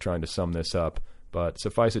speechless trying to sum this up. But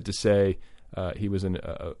suffice it to say, he was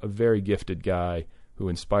a very gifted guy who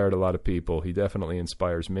inspired a lot of people. He definitely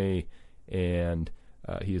inspires me, and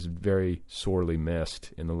he is very sorely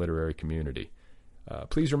missed in the literary community.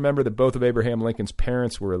 Please remember that both of Abraham Lincoln's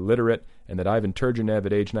parents were illiterate, and that Ivan Turgenev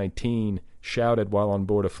at age 19 shouted while on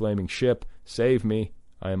board a flaming ship, "Save me,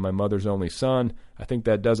 I am my mother's only son." I think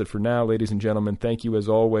that does it for now, ladies and gentlemen. Thank you as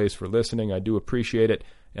always for listening. I do appreciate it,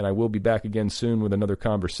 and I will be back again soon with another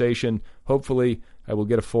conversation. Hopefully, I will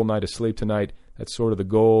get a full night of sleep tonight. That's sort of the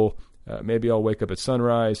goal. Maybe I'll wake up at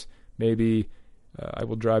sunrise. Maybe I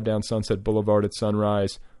will drive down Sunset Boulevard at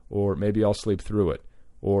sunrise, or maybe I'll sleep through it.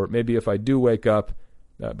 Or maybe if I do wake up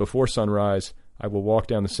before sunrise, I will walk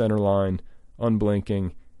down the center line,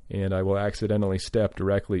 unblinking, and I will accidentally step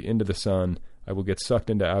directly into the sun. I will get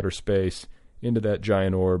sucked into outer space, into that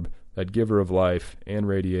giant orb, that giver of life and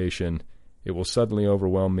radiation. It will suddenly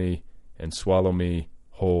overwhelm me and swallow me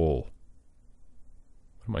whole.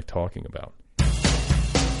 What am I talking about?